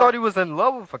confirm. I thought he was in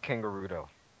love with a kangaroo, though.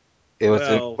 It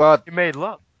was he made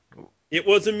love. It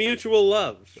was a mutual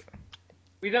love.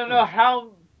 We don't know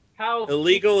how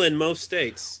illegal in most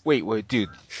states. Wait, dude.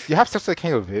 You have sex with a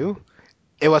kangaroo?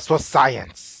 It was for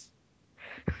science.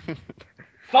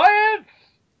 Science!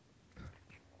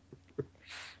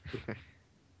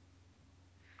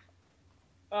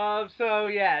 So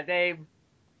yeah,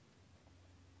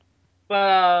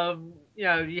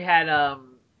 you had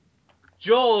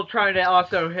Joel trying to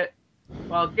also hit.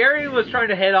 Well, Gary was trying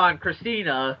to hit on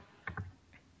Christina.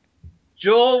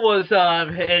 Joel was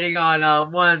hitting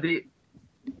on one of the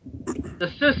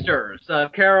sisters,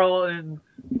 Carol and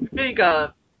I think I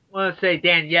want to say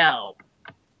Danielle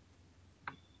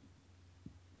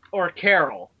or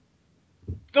Carol,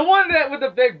 the one that with the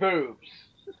big boobs.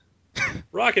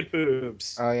 Rocket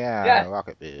boobs. Oh yeah, yes.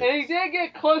 rocket boobs. And he did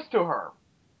get close to her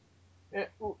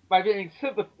by being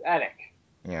sympathetic.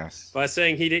 Yes. by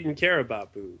saying he didn't care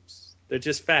about boobs. They're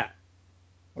just fat.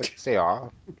 Which they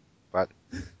are, but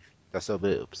they're still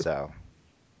boobs, so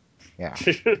yeah.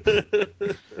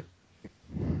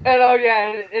 And oh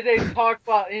yeah, and they talk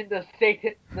about in the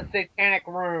satanic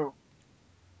room.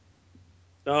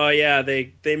 Oh yeah,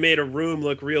 they made a room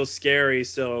look real scary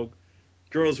so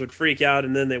girls would freak out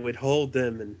and then they would hold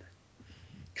them and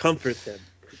comfort them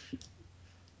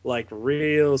like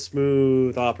real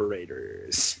smooth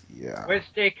operators. Yeah. Which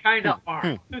they kind of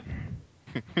aren't.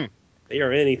 They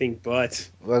are anything but.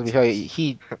 Well, because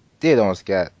he did almost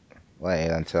get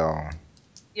laid until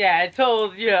Yeah, it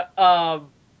told you,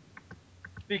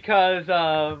 because,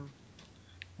 I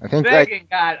think Megan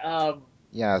got,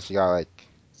 yeah, she got like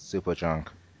super drunk.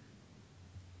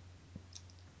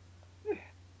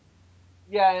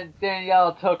 yeah, and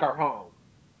Danielle took her home.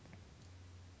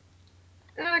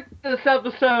 And this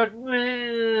episode,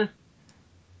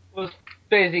 was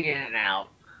phasing in and out.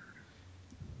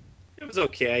 It was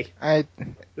okay. I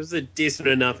It was a decent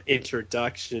enough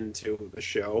introduction to the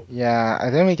show. Yeah, I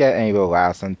didn't really get any real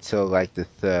laughs until like the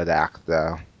third act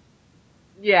though.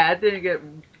 Yeah, it didn't get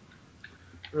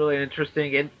really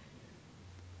interesting.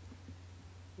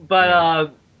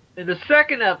 But in the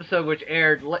second episode, which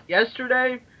aired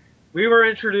yesterday, we were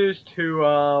introduced to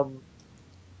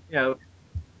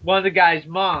one of the guy's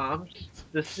moms,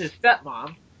 his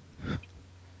stepmom,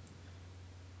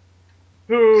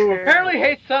 who apparently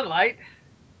hates sunlight.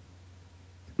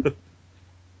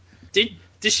 Did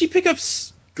she pick up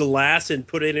glass and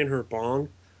put it in her bong?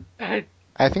 I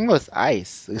think it was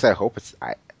ice. At least I hope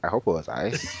I hope it was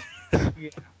ice. Yeah.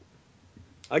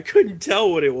 I couldn't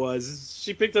tell what it was.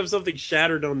 She picked up something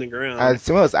shattered on the I ground.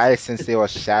 assume it was ice since they were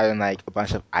shattering like a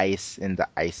bunch of ice in the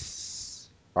ice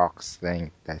box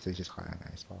thing. Did I just call it an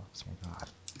ice box? Oh my god.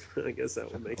 I guess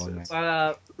that would make sense.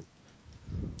 But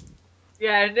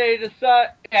yeah, and they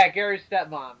decide, yeah, Gary's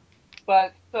stepmom.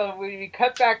 But so we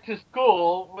cut back to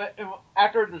school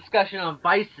after a discussion on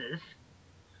vices.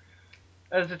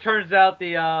 As it turns out,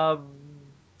 I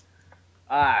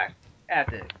have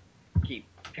to keep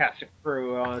cast and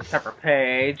crew on a separate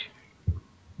page.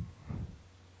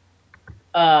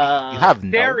 You have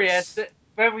Darius, notes?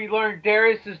 when we learned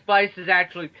Darius's vice is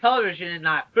actually television and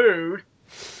not food.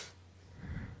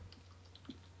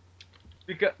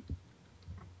 Because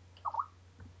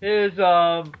his,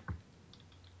 no,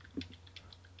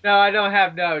 I don't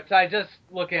have notes. I just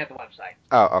looking at the website.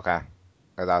 Oh, okay.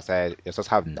 As I said, you're supposed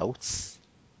to have notes?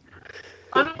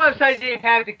 On the website, they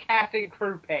have the cast and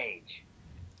crew page.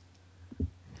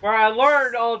 Where I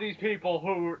learned all these people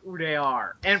who they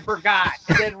are. And forgot.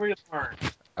 And then relearned.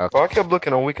 Okay. Well, I kept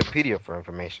looking on Wikipedia for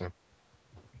information.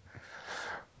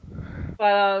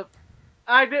 But,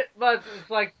 I did, but it's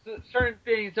like certain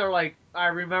things are like, I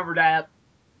remember that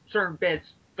certain bits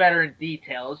better in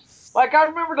details. Like, I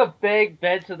remember the big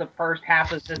bits of the first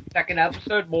half of the second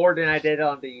episode more than I did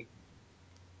in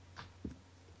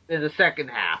the second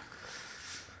half.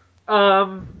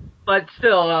 But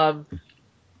still,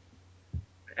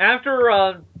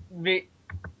 after,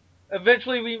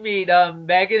 eventually we meet,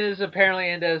 Megan is apparently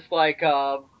in this, like,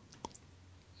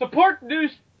 support new,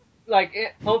 like,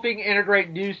 helping integrate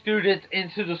new students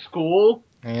into the school.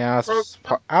 Yeah,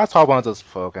 I saw one of those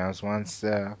programs once.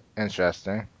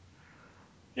 Interesting.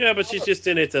 Yeah, but she's just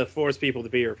in it to force people to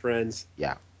be her friends.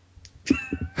 Yeah.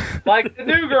 Like the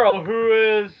new girl who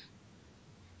is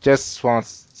Just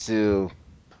wants to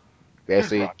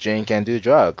basically drink and do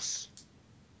drugs.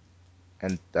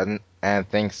 And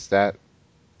thinks that,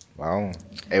 well,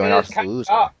 everyone else is a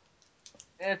loser.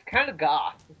 It's kind of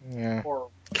goth. Yeah. Or,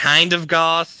 Kind of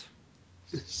goth.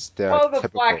 well, the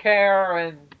black Stereotypical. hair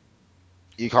and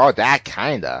You call that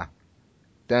kinda?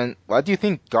 Then what do you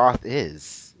think goth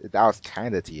is? That was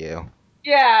kinda to you.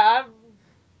 yeah.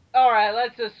 All right,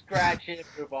 let's just scratch it and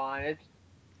move on. It's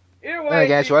either Then way.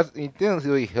 again, he didn't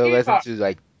really listen Emo. to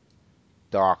like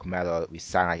dark metal. We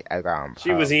sound like Edgar Allan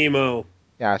She was Poe. emo.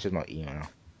 Yeah, she's more emo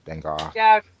than goth.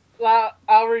 Yeah, well,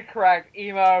 I'll recorrect.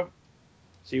 Emo.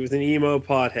 She was an emo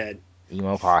pothead.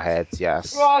 Emo potheads,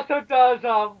 yes. Who also does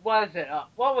what is it?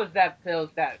 What was that pills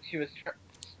that she was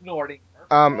snorting?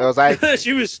 It was like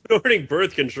She was snorting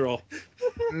birth control.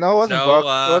 no, it wasn't No,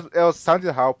 book. It was something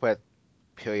to help with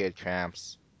period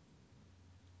cramps.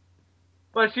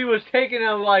 But she was taking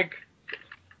them like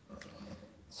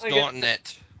Snorting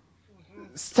it.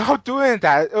 Stop doing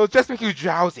that. It will just make you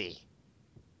drowsy.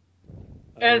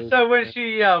 And so when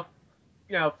she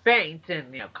faints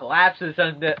and collapses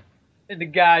in the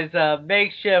guy's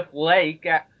makeshift lake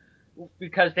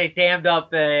because they dammed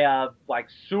up a like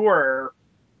sewer.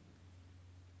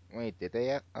 Wait, did they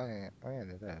yet? Oh yeah,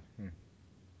 they did.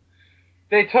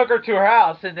 they took her to her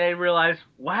house and they realized,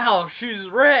 wow, she's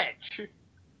rich.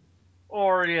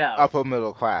 Or, Upper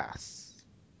middle class.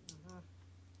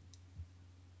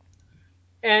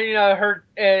 And,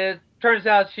 it turns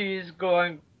out she's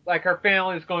going, like, her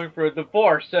family's going through a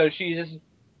divorce, so she's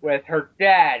with her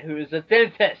dad, who is a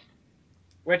dentist,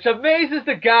 which amazes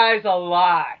the guys a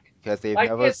lot. Because they've Like,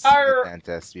 never the seen entire- a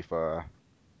dentist before.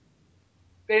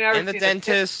 They never And the seen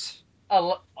dentist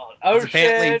an is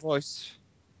apparently ocean. voiced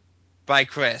by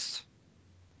Chris.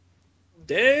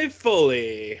 Dave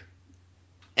Foley.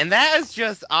 And that is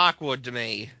just awkward to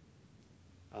me.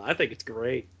 I think it's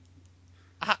great.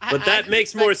 I But that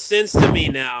makes more sense to me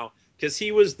now, because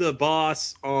he was the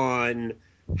boss on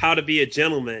How to Be a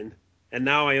Gentleman, and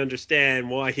now I understand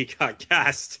why he got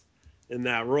cast in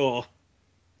that role.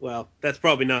 Well, that's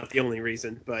probably not the only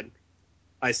reason, but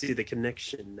I see the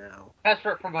connection now.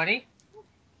 Desperate for money.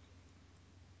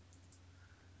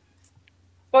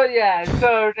 But yeah,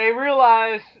 so they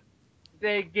realize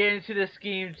they get into the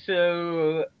scheme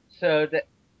so that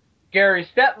Gary's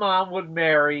stepmom would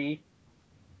marry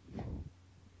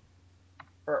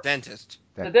Dentist.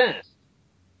 the dentist.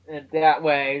 And that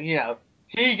way,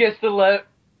 he gets to live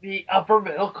the upper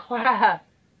middle class.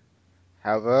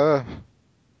 However,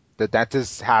 the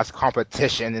dentist has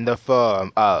competition in the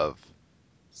form of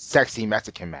sexy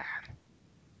Mexican man.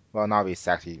 Well, not really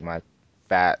sexy,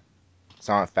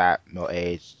 somewhat fat,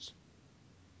 middle-aged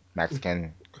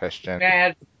Mexican Christian.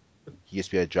 Man, He used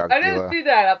to be a drug I didn't dealer. see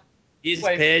that. He's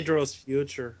Wait. Pedro's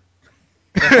future.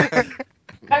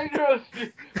 Pedro,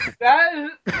 that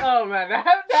is, oh man,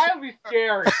 that would be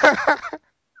scary.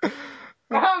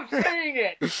 I'm saying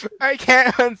it. I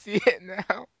can't unsee it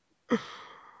now.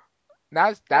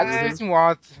 That's Mhm. just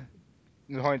want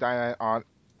Napoleon Dynamite on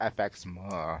FX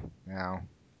more now.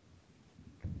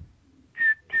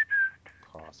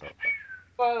 Crossover.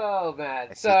 But oh man,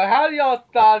 I so see. how do y'all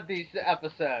thought of these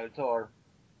episodes or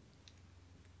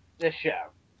this show?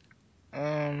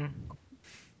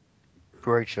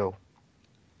 Great show.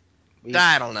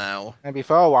 I don't know. And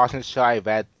before watching the show, I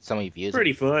read some reviews,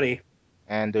 Pretty funny.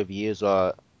 and the reviews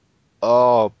were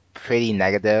all pretty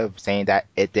negative, saying that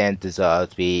it didn't deserve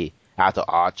to be after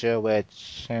Archer,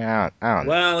 which I don't know.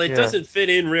 Well, it Yeah. doesn't fit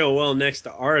in real well next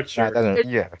to Archer. That doesn't.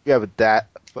 Yeah. Yeah, but that,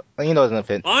 it doesn't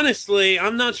fit. Honestly,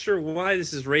 I'm not sure why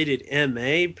this is rated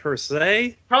MA per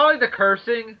se. Probably the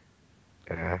cursing.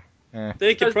 Yeah.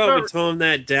 They could Because probably remember- tone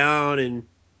that down and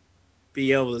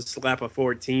be able to slap a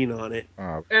 14 on it.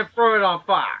 And throw it on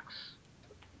Fox.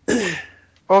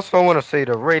 Also, I want to say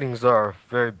the ratings are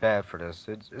very bad for this.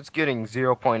 It's getting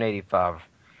 0.85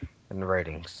 in the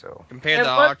ratings. So, Compared And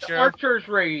to what's Archer, Archer's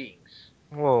ratings?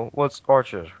 well, what's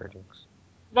Archer's ratings?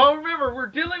 Well, remember, we're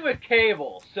dealing with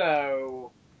cable,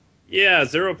 so... Yeah,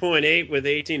 0.8 with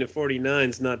 18 to 49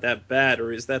 is not that bad,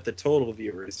 or is that the total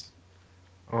viewers?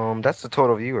 That's the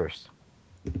total viewers.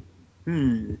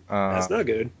 That's not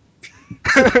good.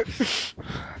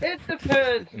 It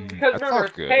depends, because That's remember, not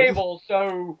it's good. cable,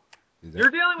 so you're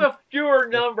dealing with fewer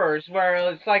numbers, where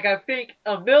it's like, I think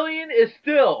a million is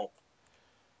still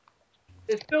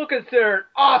considered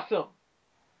awesome.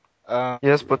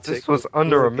 Yes, but this was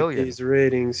under a million. These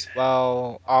ratings.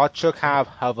 Well, Archer kind of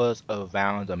hovers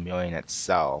around a million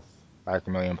itself, like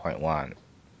 1.1.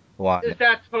 Is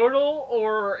that total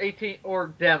or 18 or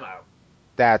demo?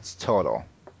 That's total.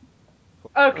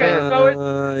 Okay,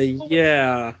 so it's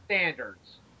Yeah. standards.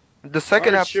 The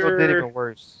second episode did Archer- even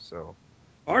worse. So,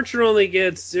 Archer only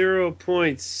gets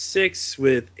 0.6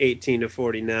 with 18 to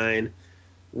 49,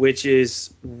 which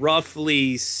is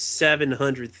roughly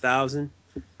 700,000.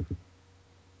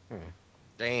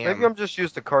 damn. maybe I'm just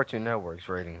used to Cartoon Network's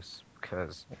ratings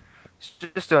because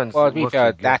it just doesn't Well, to be look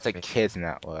fair, too good that's to a me. kids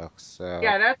network, so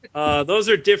Yeah, that's Those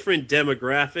are different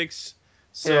demographics.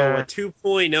 So Yeah. a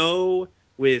 2.0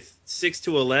 with 6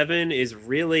 to 11 is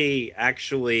really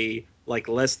actually like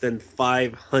less than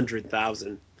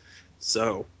 500,000.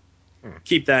 So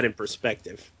keep that in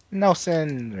perspective.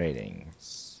 Nelson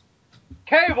ratings.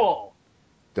 cable.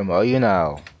 The more you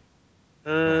know.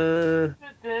 Uh,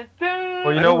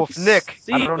 Well, you I know, don't with Nick,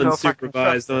 see I don't know if I can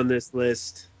trust unsupervised him. on this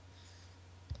list.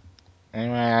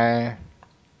 Anyway,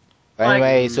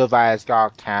 Like- Survivor's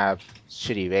got kind of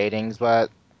shitty ratings, but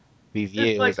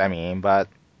reviews. like-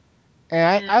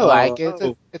 And I like it.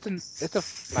 Oh. It's a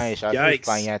funny show. It's Yikes.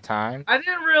 funny at times. I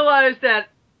didn't realize that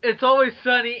It's Always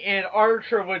Sunny and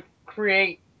Archer would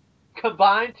create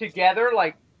combined together.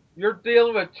 Like you're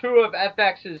dealing with two of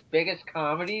FX's biggest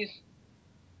comedies.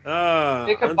 They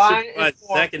combine Unsupervised it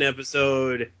for- second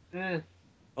episode Eh.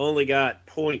 only got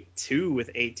 0.2 with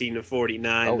 18 to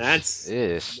 49. That's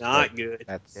ish. not good.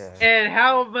 That's Yeah. And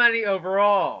how many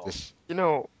overall? You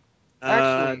know,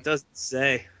 Actually, It doesn't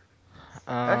say.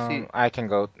 actually, I can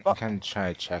go. I fu- can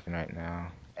try checking right now.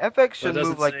 FX Well, it should move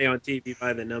doesn't like say on TV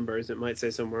by the numbers. It might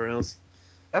say somewhere else.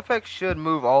 FX should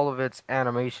move all of its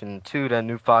animation to that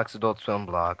new Fox Adult Swim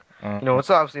block. Um, It's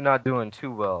obviously not doing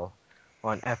too well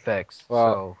on FX,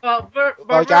 well, so But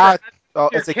well, remember,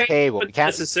 it's a cable. You Wouldn't can't.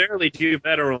 necessarily do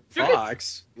better on You could-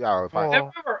 Fox. Yeah, well,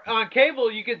 remember on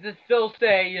cable you could just still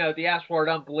say the S word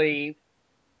unbelieve.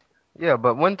 yeah,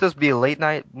 but wouldn't this be a late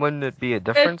night? Wouldn't it be a It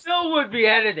difference? still would be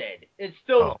edited. It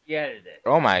still Oh. would be edited.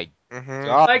 oh my Mm-hmm.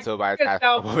 god! Like, So by look at the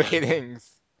South time Park.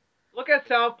 ratings. Look at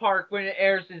South Park when it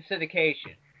airs in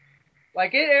syndication.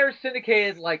 Like it airs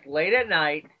syndicated like late at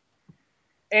night,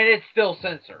 and it's still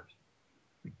censored.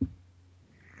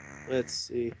 Let's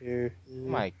see here. Oh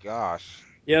my gosh!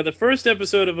 Yeah, the first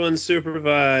episode of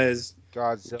Unsupervised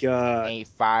Godzilla got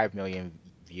 0.5 million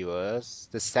viewers.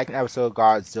 The second episode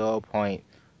got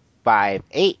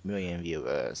 0.58 million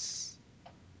viewers,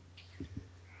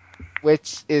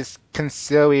 which is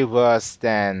considerably worse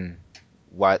than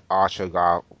what Archer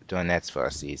got during its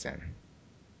first season.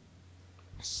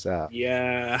 So,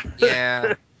 yeah,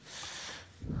 Yeah.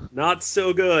 not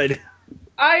so good.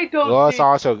 I don't Lois think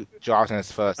Archer dropped in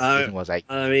its first season was like,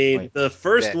 I mean, the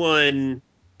first that- one.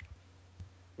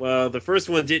 Well, the first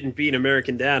one didn't beat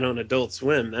American Dad on Adult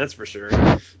Swim, that's for sure.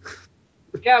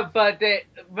 yeah, but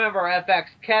remember FX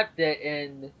kept it,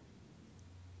 and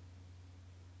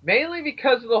mainly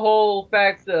because of the whole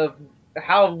fact of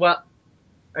how well.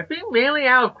 I think mainly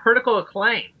out of critical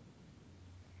acclaim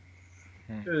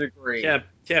to a degree.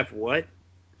 Kept what?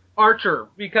 Archer,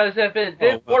 because if it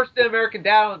did well. force the American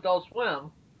Dad on Adult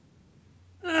Swim,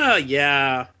 Oh,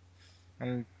 yeah.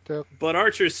 and But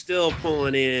Archer's still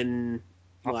pulling in,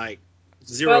 like,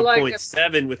 But, like,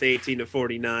 0.7 with 18 to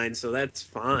 49, so that's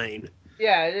fine.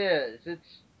 yeah, it is.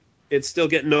 It's still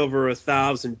getting over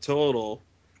 1,000 total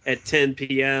at 10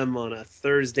 p.m. on a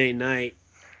Thursday night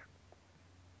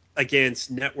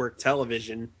against network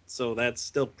television, so that's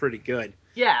still pretty good.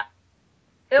 Yeah.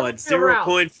 It'll But be around.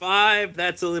 0.5,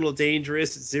 that's a little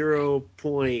dangerous.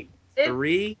 0.3?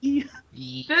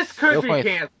 This could be 0.5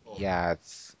 canceled. Yeah,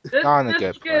 it's This not in a this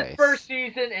good will get its place. first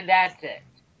season, and that's it.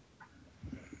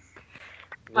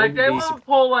 Like, Wouldn't they be won't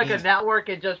pull, like, a surprised. network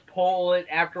and just pull it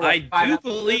after, I what, 5 do episodes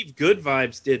believe Good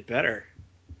Vibes did better,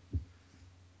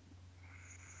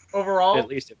 overall? at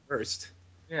least at first.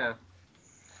 Yeah.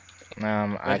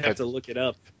 I I'd have could to look it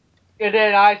up. And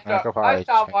then I could probably I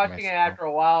stopped check watching it myself. after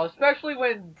a while, especially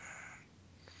when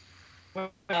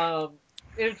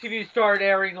MTV started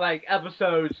airing, like,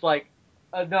 episodes, like,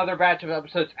 another batch of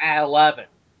episodes at 11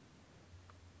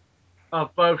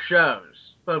 of both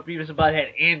shows, both Beavis and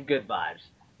Butthead and Good Vibes.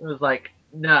 It was like,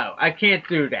 no, I can't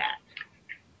do that.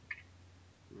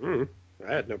 I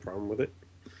had no problem with it.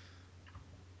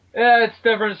 Yeah, it's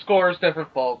different scores,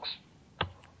 different folks.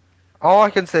 all I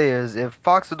can say is if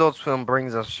Fox Adult Swim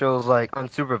brings us shows like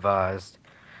Unsupervised,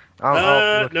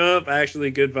 I'll look. Nope.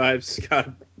 Actually, Good Vibes got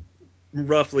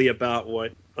roughly about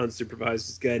what Unsupervised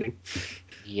is getting.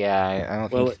 Yeah, I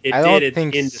don't Well, think. it I did don't it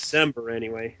think. in December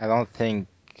anyway. I don't think.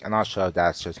 I'm not sure if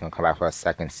that's just gonna come back for a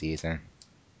second season.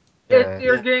 It's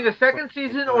Yeah, either getting a second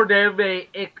season or they may,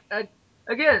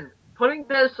 again, putting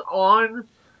this on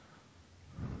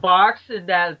Fox in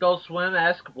that Adult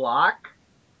Swim-esque block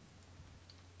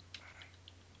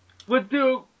would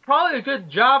do probably a good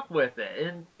job with it.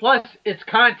 And plus, it's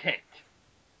content.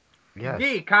 yes.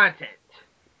 Indeed, content.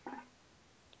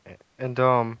 And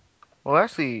well,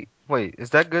 actually, wait,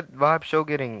 is that Good Vibe show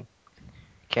getting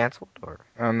canceled or?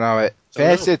 I don't know. It Don't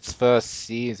finished know. its first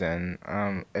season.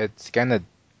 It's gonna.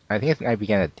 I think it's gonna be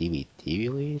getting a DVD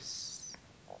release.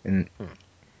 And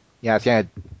yeah, it's gonna.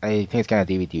 I think it's gonna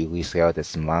DVD release later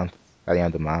this month, by the end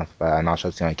of the month. But I'm not sure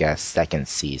it's gonna get a second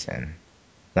season.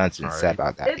 Nothing's been said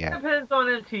Alright. about that It yet. depends on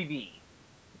MTV.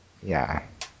 Yeah.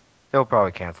 They'll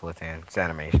probably cancel it then. It's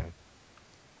animation.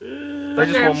 They But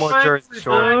just they're want more trying Jersey to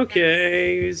Shore. design-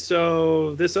 Okay,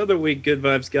 so this other week, Good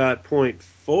Vibes got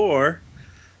 0.4,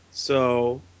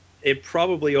 so it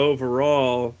probably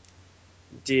overall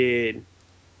did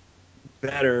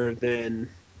better than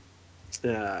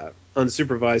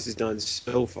Unsupervised has done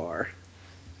so far.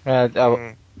 But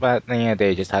Mm. but yeah,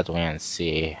 they just have to wait and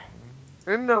see.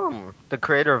 And the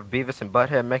creator of Beavis and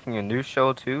Butthead making a new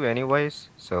show too, anyways.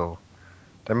 So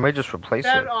they may just Is replace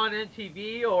that it. on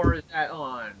MTV or is that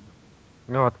on?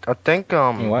 I think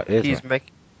What is he's it?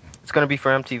 making. It's gonna be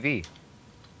for MTV.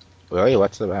 Really?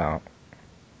 What's it about?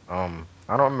 I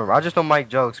don't remember. I just know Mike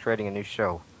Jug's creating a new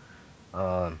show.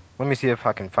 Let me see if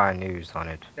I can find news on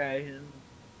it. Okay.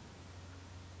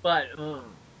 But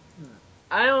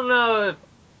I don't know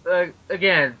if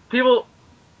again people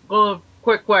will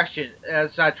quick question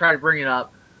as I try to bring it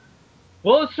up.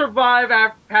 Will it survive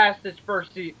past its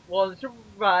first season? Will it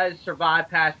survive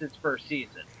past its first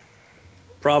season?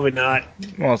 Probably not.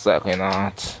 Most likely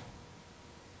not.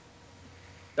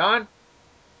 Don?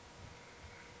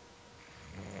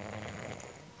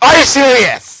 Are you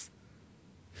serious?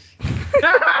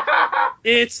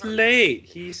 It's late.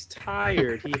 He's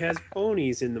tired. He has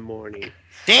ponies in the morning.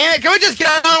 Damn it! Can we just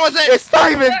get on with it? It's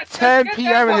not even Let's 10 get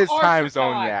p.m. in down his to time Archer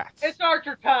zone time. yet. It's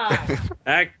Archer time.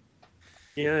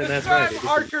 Yeah, that's right. Describe It is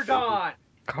Archer Dawn.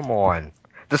 Come on.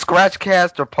 The Scratch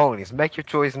Cast or ponies? Make your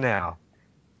choice now.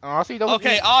 Honestly,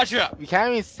 Okay, Audra. we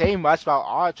can't even say much about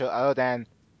Archer other than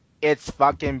it's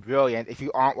fucking brilliant. If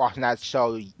you aren't watching that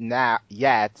show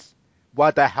yet,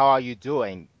 what the hell are you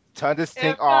doing? Turn this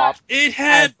thing If not, off It and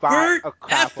had buy Burt a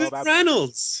crap load Effin of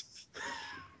Reynolds.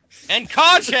 And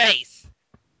Car Chase.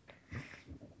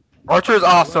 Archer's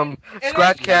awesome. It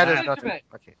Scratch ain't Cat that. is nothing. intimate.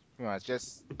 Okay. pretty much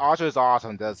just Archer's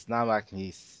awesome. Does not like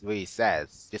he really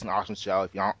says. Just an awesome show.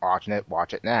 If you aren't watching it,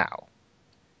 watch it now.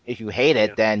 If you hate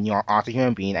it, Yeah. then you aren't a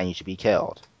human being and you should be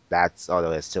killed. That's all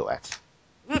there is to it.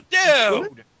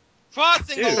 Dude.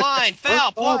 Crossing the Dude, line.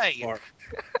 Foul Called play.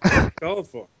 for. Called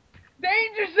for.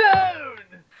 Danger zone.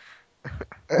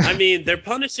 I mean, they're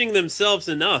punishing themselves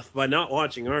enough by not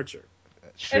watching Archer.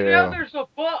 And now True. there's a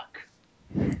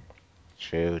book.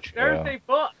 True. There's a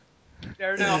book.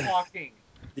 They're now hawking.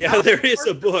 Yeah, there is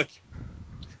a book.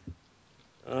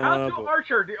 How to Boy.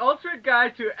 Archer, the ultimate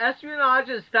guide to espionage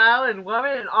and style in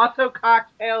women and also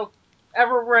cocktails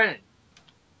ever written.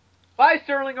 By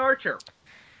Sterling Archer.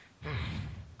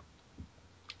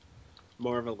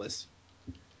 Marvelous.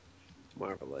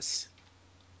 Marvelous.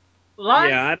 Line,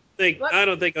 Yeah, I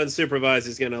don't think Unsupervised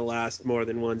is going to last more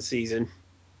than one season.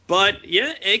 But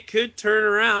yeah, it could turn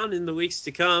around in the weeks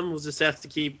to come. We'll just have to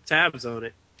keep tabs on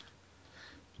it.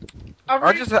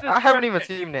 I haven't even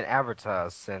seen it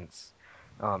advertised since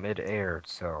it aired,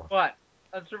 so What?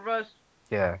 Unsupervised?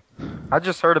 yeah. I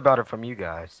just heard about it from you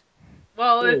guys.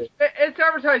 Well, it's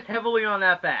advertised heavily on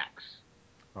FX.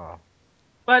 Oh.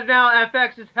 But now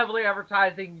FX is heavily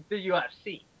advertising the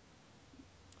UFC.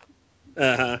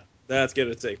 That's going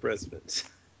to take precedence.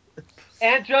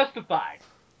 And Justified,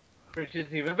 which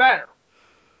is even better.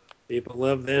 People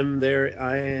love them.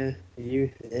 My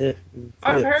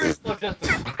parents love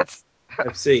Justified.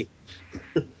 IFC.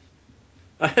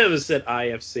 I haven't said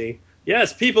IFC.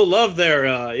 Yes, people love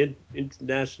their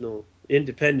international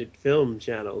independent film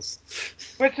channels.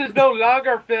 Which is no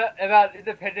longer about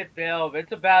independent film.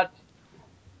 It's about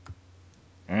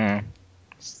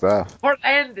Stuff.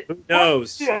 Portland. Who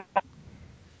knows? Yeah.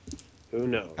 Who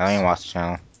knows? I ain't watched the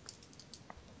channel.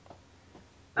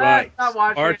 Right. Not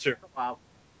watching Archer. it for a while.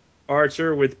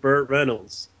 Archer with Burt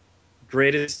Reynolds.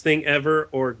 Greatest thing ever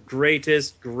or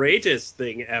greatest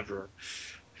thing ever?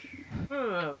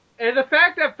 And the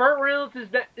fact that Burt Reynolds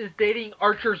is dating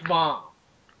Archer's mom,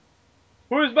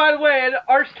 who is, by the way, an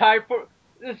archetype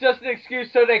is just an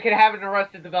excuse so they can have an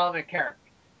Arrested Development character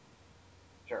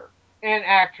and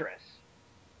actress.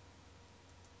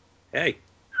 Hey,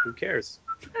 who cares?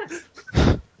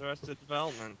 Arrested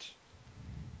Development.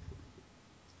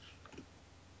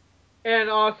 And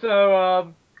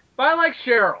also, but I like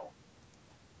Cheryl.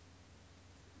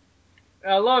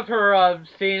 I loved her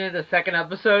scene in the second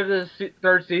episode of the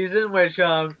third season, which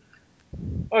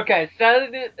okay,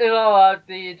 setting it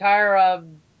the entire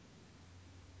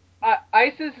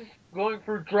ISIS is going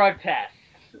through drug tests,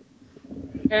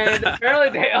 and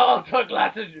apparently they all took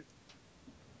lots of.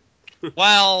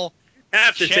 Well,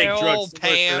 Have to take drugs to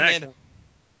work for that.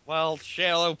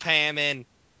 Cheryl, Pam, and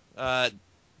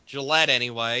Gillette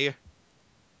anyway.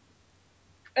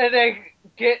 And they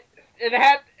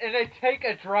they take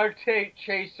a drug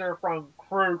chaser from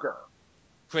Krieger.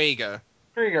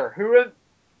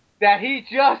 that he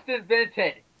just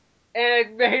invented, and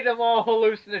it made them all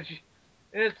hallucinogenic.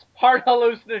 It's part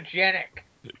hallucinogenic.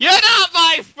 You're not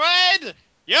my friend!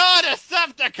 You're a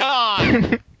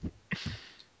Decepticon!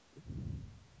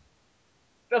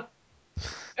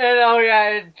 And oh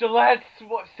yeah, and Gillette's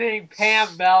seeing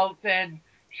Pam melt, and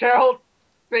Cheryl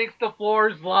thinks the floor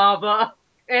is lava,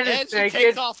 and it's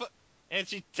naked.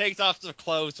 She takes off the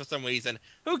clothes for some reason.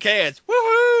 Who cares?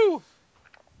 Woohoo!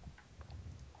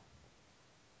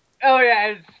 Oh yeah,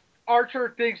 and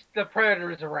Archer thinks the Predator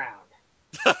is around.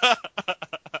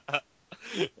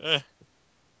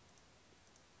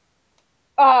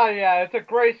 Oh yeah, it's a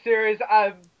great series.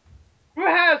 Who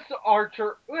has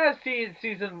Archer? Who has seen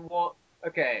season 1?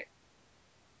 Okay,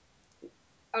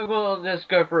 I'm gonna just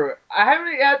go through it. I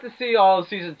haven't yet to see all of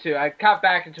season 2. I got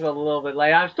back into it a little bit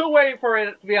late. I'm still waiting for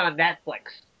it to be on Netflix.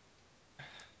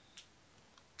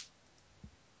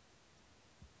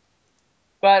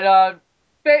 But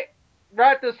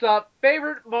wrap this up.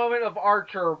 Favorite moment of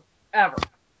Archer ever?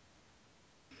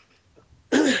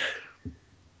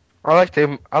 I like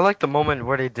the moment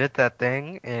where they did that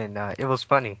thing, and it was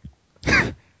funny.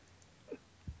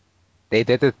 They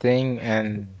did the thing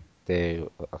and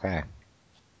okay.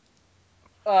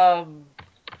 Um,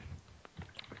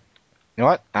 You know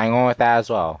what? I'm going with that as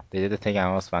well. They did the thing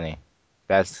and it was funny.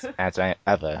 Best answer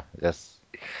ever. Just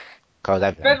cause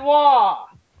everything. Benoit.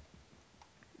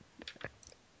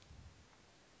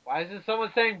 Why isn't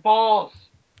someone saying balls?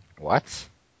 What?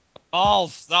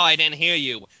 Balls. Oh, I didn't hear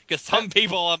you. Because some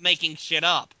people are making shit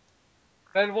up.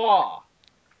 Benoit.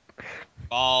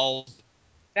 Balls.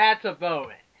 That's a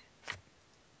moment.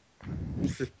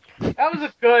 That was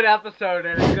a good episode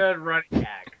and a good running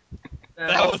gag.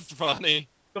 That was funny.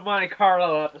 The Monte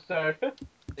Carlo episode.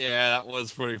 Yeah, that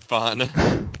was pretty fun.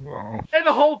 Wow. And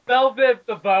the whole Belviv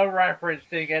DeVoe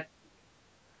referencing it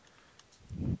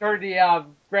during the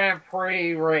Grand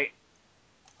Prix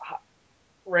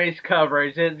race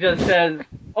coverage. It just says,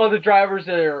 oh, the drivers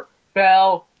are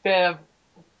Bell, Bivens,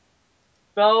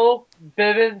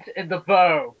 and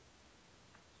DeVoe.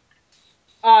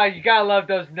 You gotta love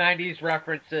those 90s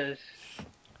references.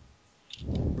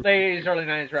 Late 80s, early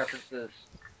 90s references.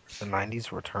 The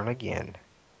 90s return again.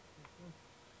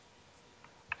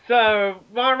 So,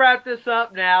 wanna wrap this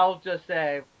up now? Just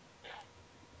say,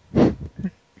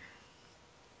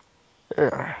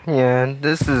 Yeah, and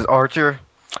this is Archer.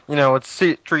 You know, it's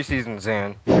 3 seasons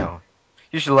in. You know,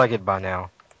 you should like it by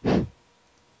now. you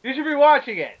should be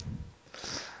watching it.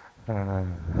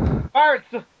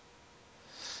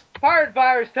 Pirate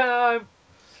virus time.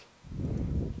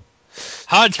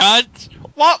 Hunt.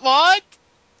 What?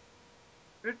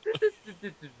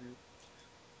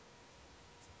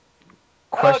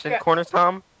 Question Okay. corner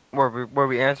time, where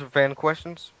we answer fan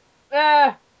questions.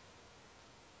 I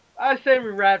say we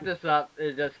wrap this up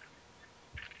and just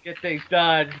get things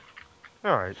done.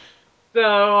 All right.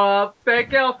 So,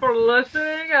 thank y'all for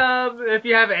listening. If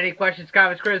you have any questions,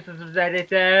 comments, criticisms,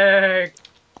 anything,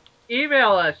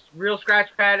 email us,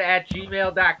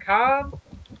 realscratchpad@gmail.com.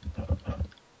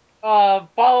 Follow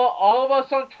all of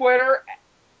us on Twitter,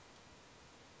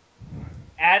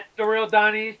 at The Real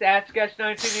Donnies, at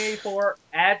Sketch1984,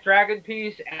 at Dragon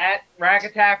Peace, at Rag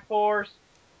Attack Force,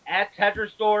 at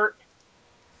Tetrisdort.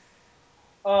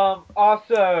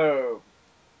 Also,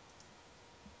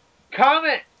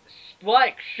 comment,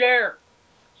 like, share,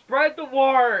 spread the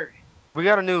word. We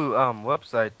got a new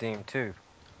website theme too.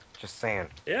 Just saying.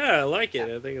 Yeah, I like it.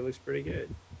 I think it looks pretty good.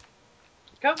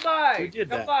 Come by. Who did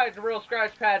Come that? by to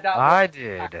realscratchpad.com. I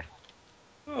did. It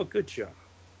Oh, good job.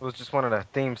 was just one of the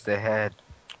themes they had.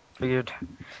 Figured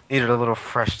needed a little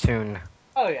fresh tune.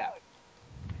 Oh, yeah.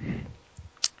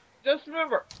 Just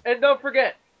remember, and don't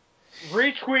forget,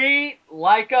 retweet,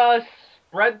 like us,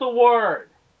 spread the word.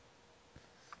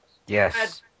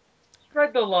 Yes.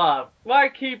 Spread the love. Why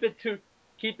keep the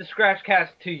Scratchcast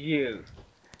to you?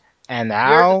 And You're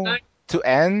the now to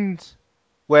end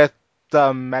with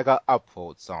the Mega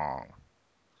Upload song.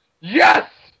 Yes!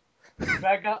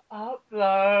 Mega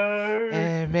upload.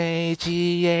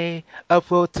 MAGA,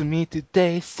 upload to me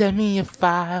today. Send me a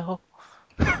file.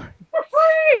 For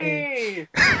free!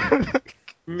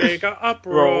 Mega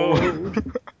upload.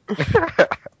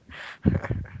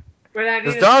 Wait, I need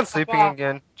Is to Don stop sleeping off.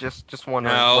 again? Just one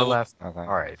No. last. Okay. All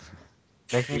right.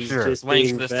 Making He's sure. just Waiting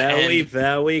being for this to very, end.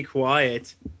 very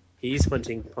quiet. He's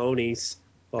hunting ponies.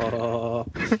 Oh.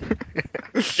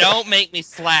 Don't make me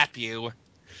slap you.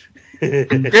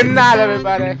 Good night,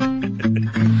 everybody.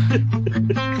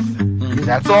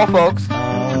 That's all, folks.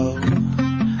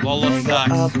 Lola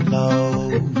sucks.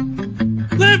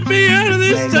 Let me out of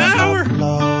this tower!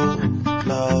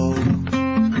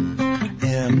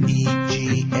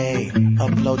 MEGA,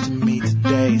 upload to me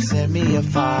today. Send me a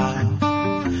file.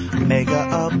 Mega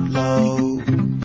upload.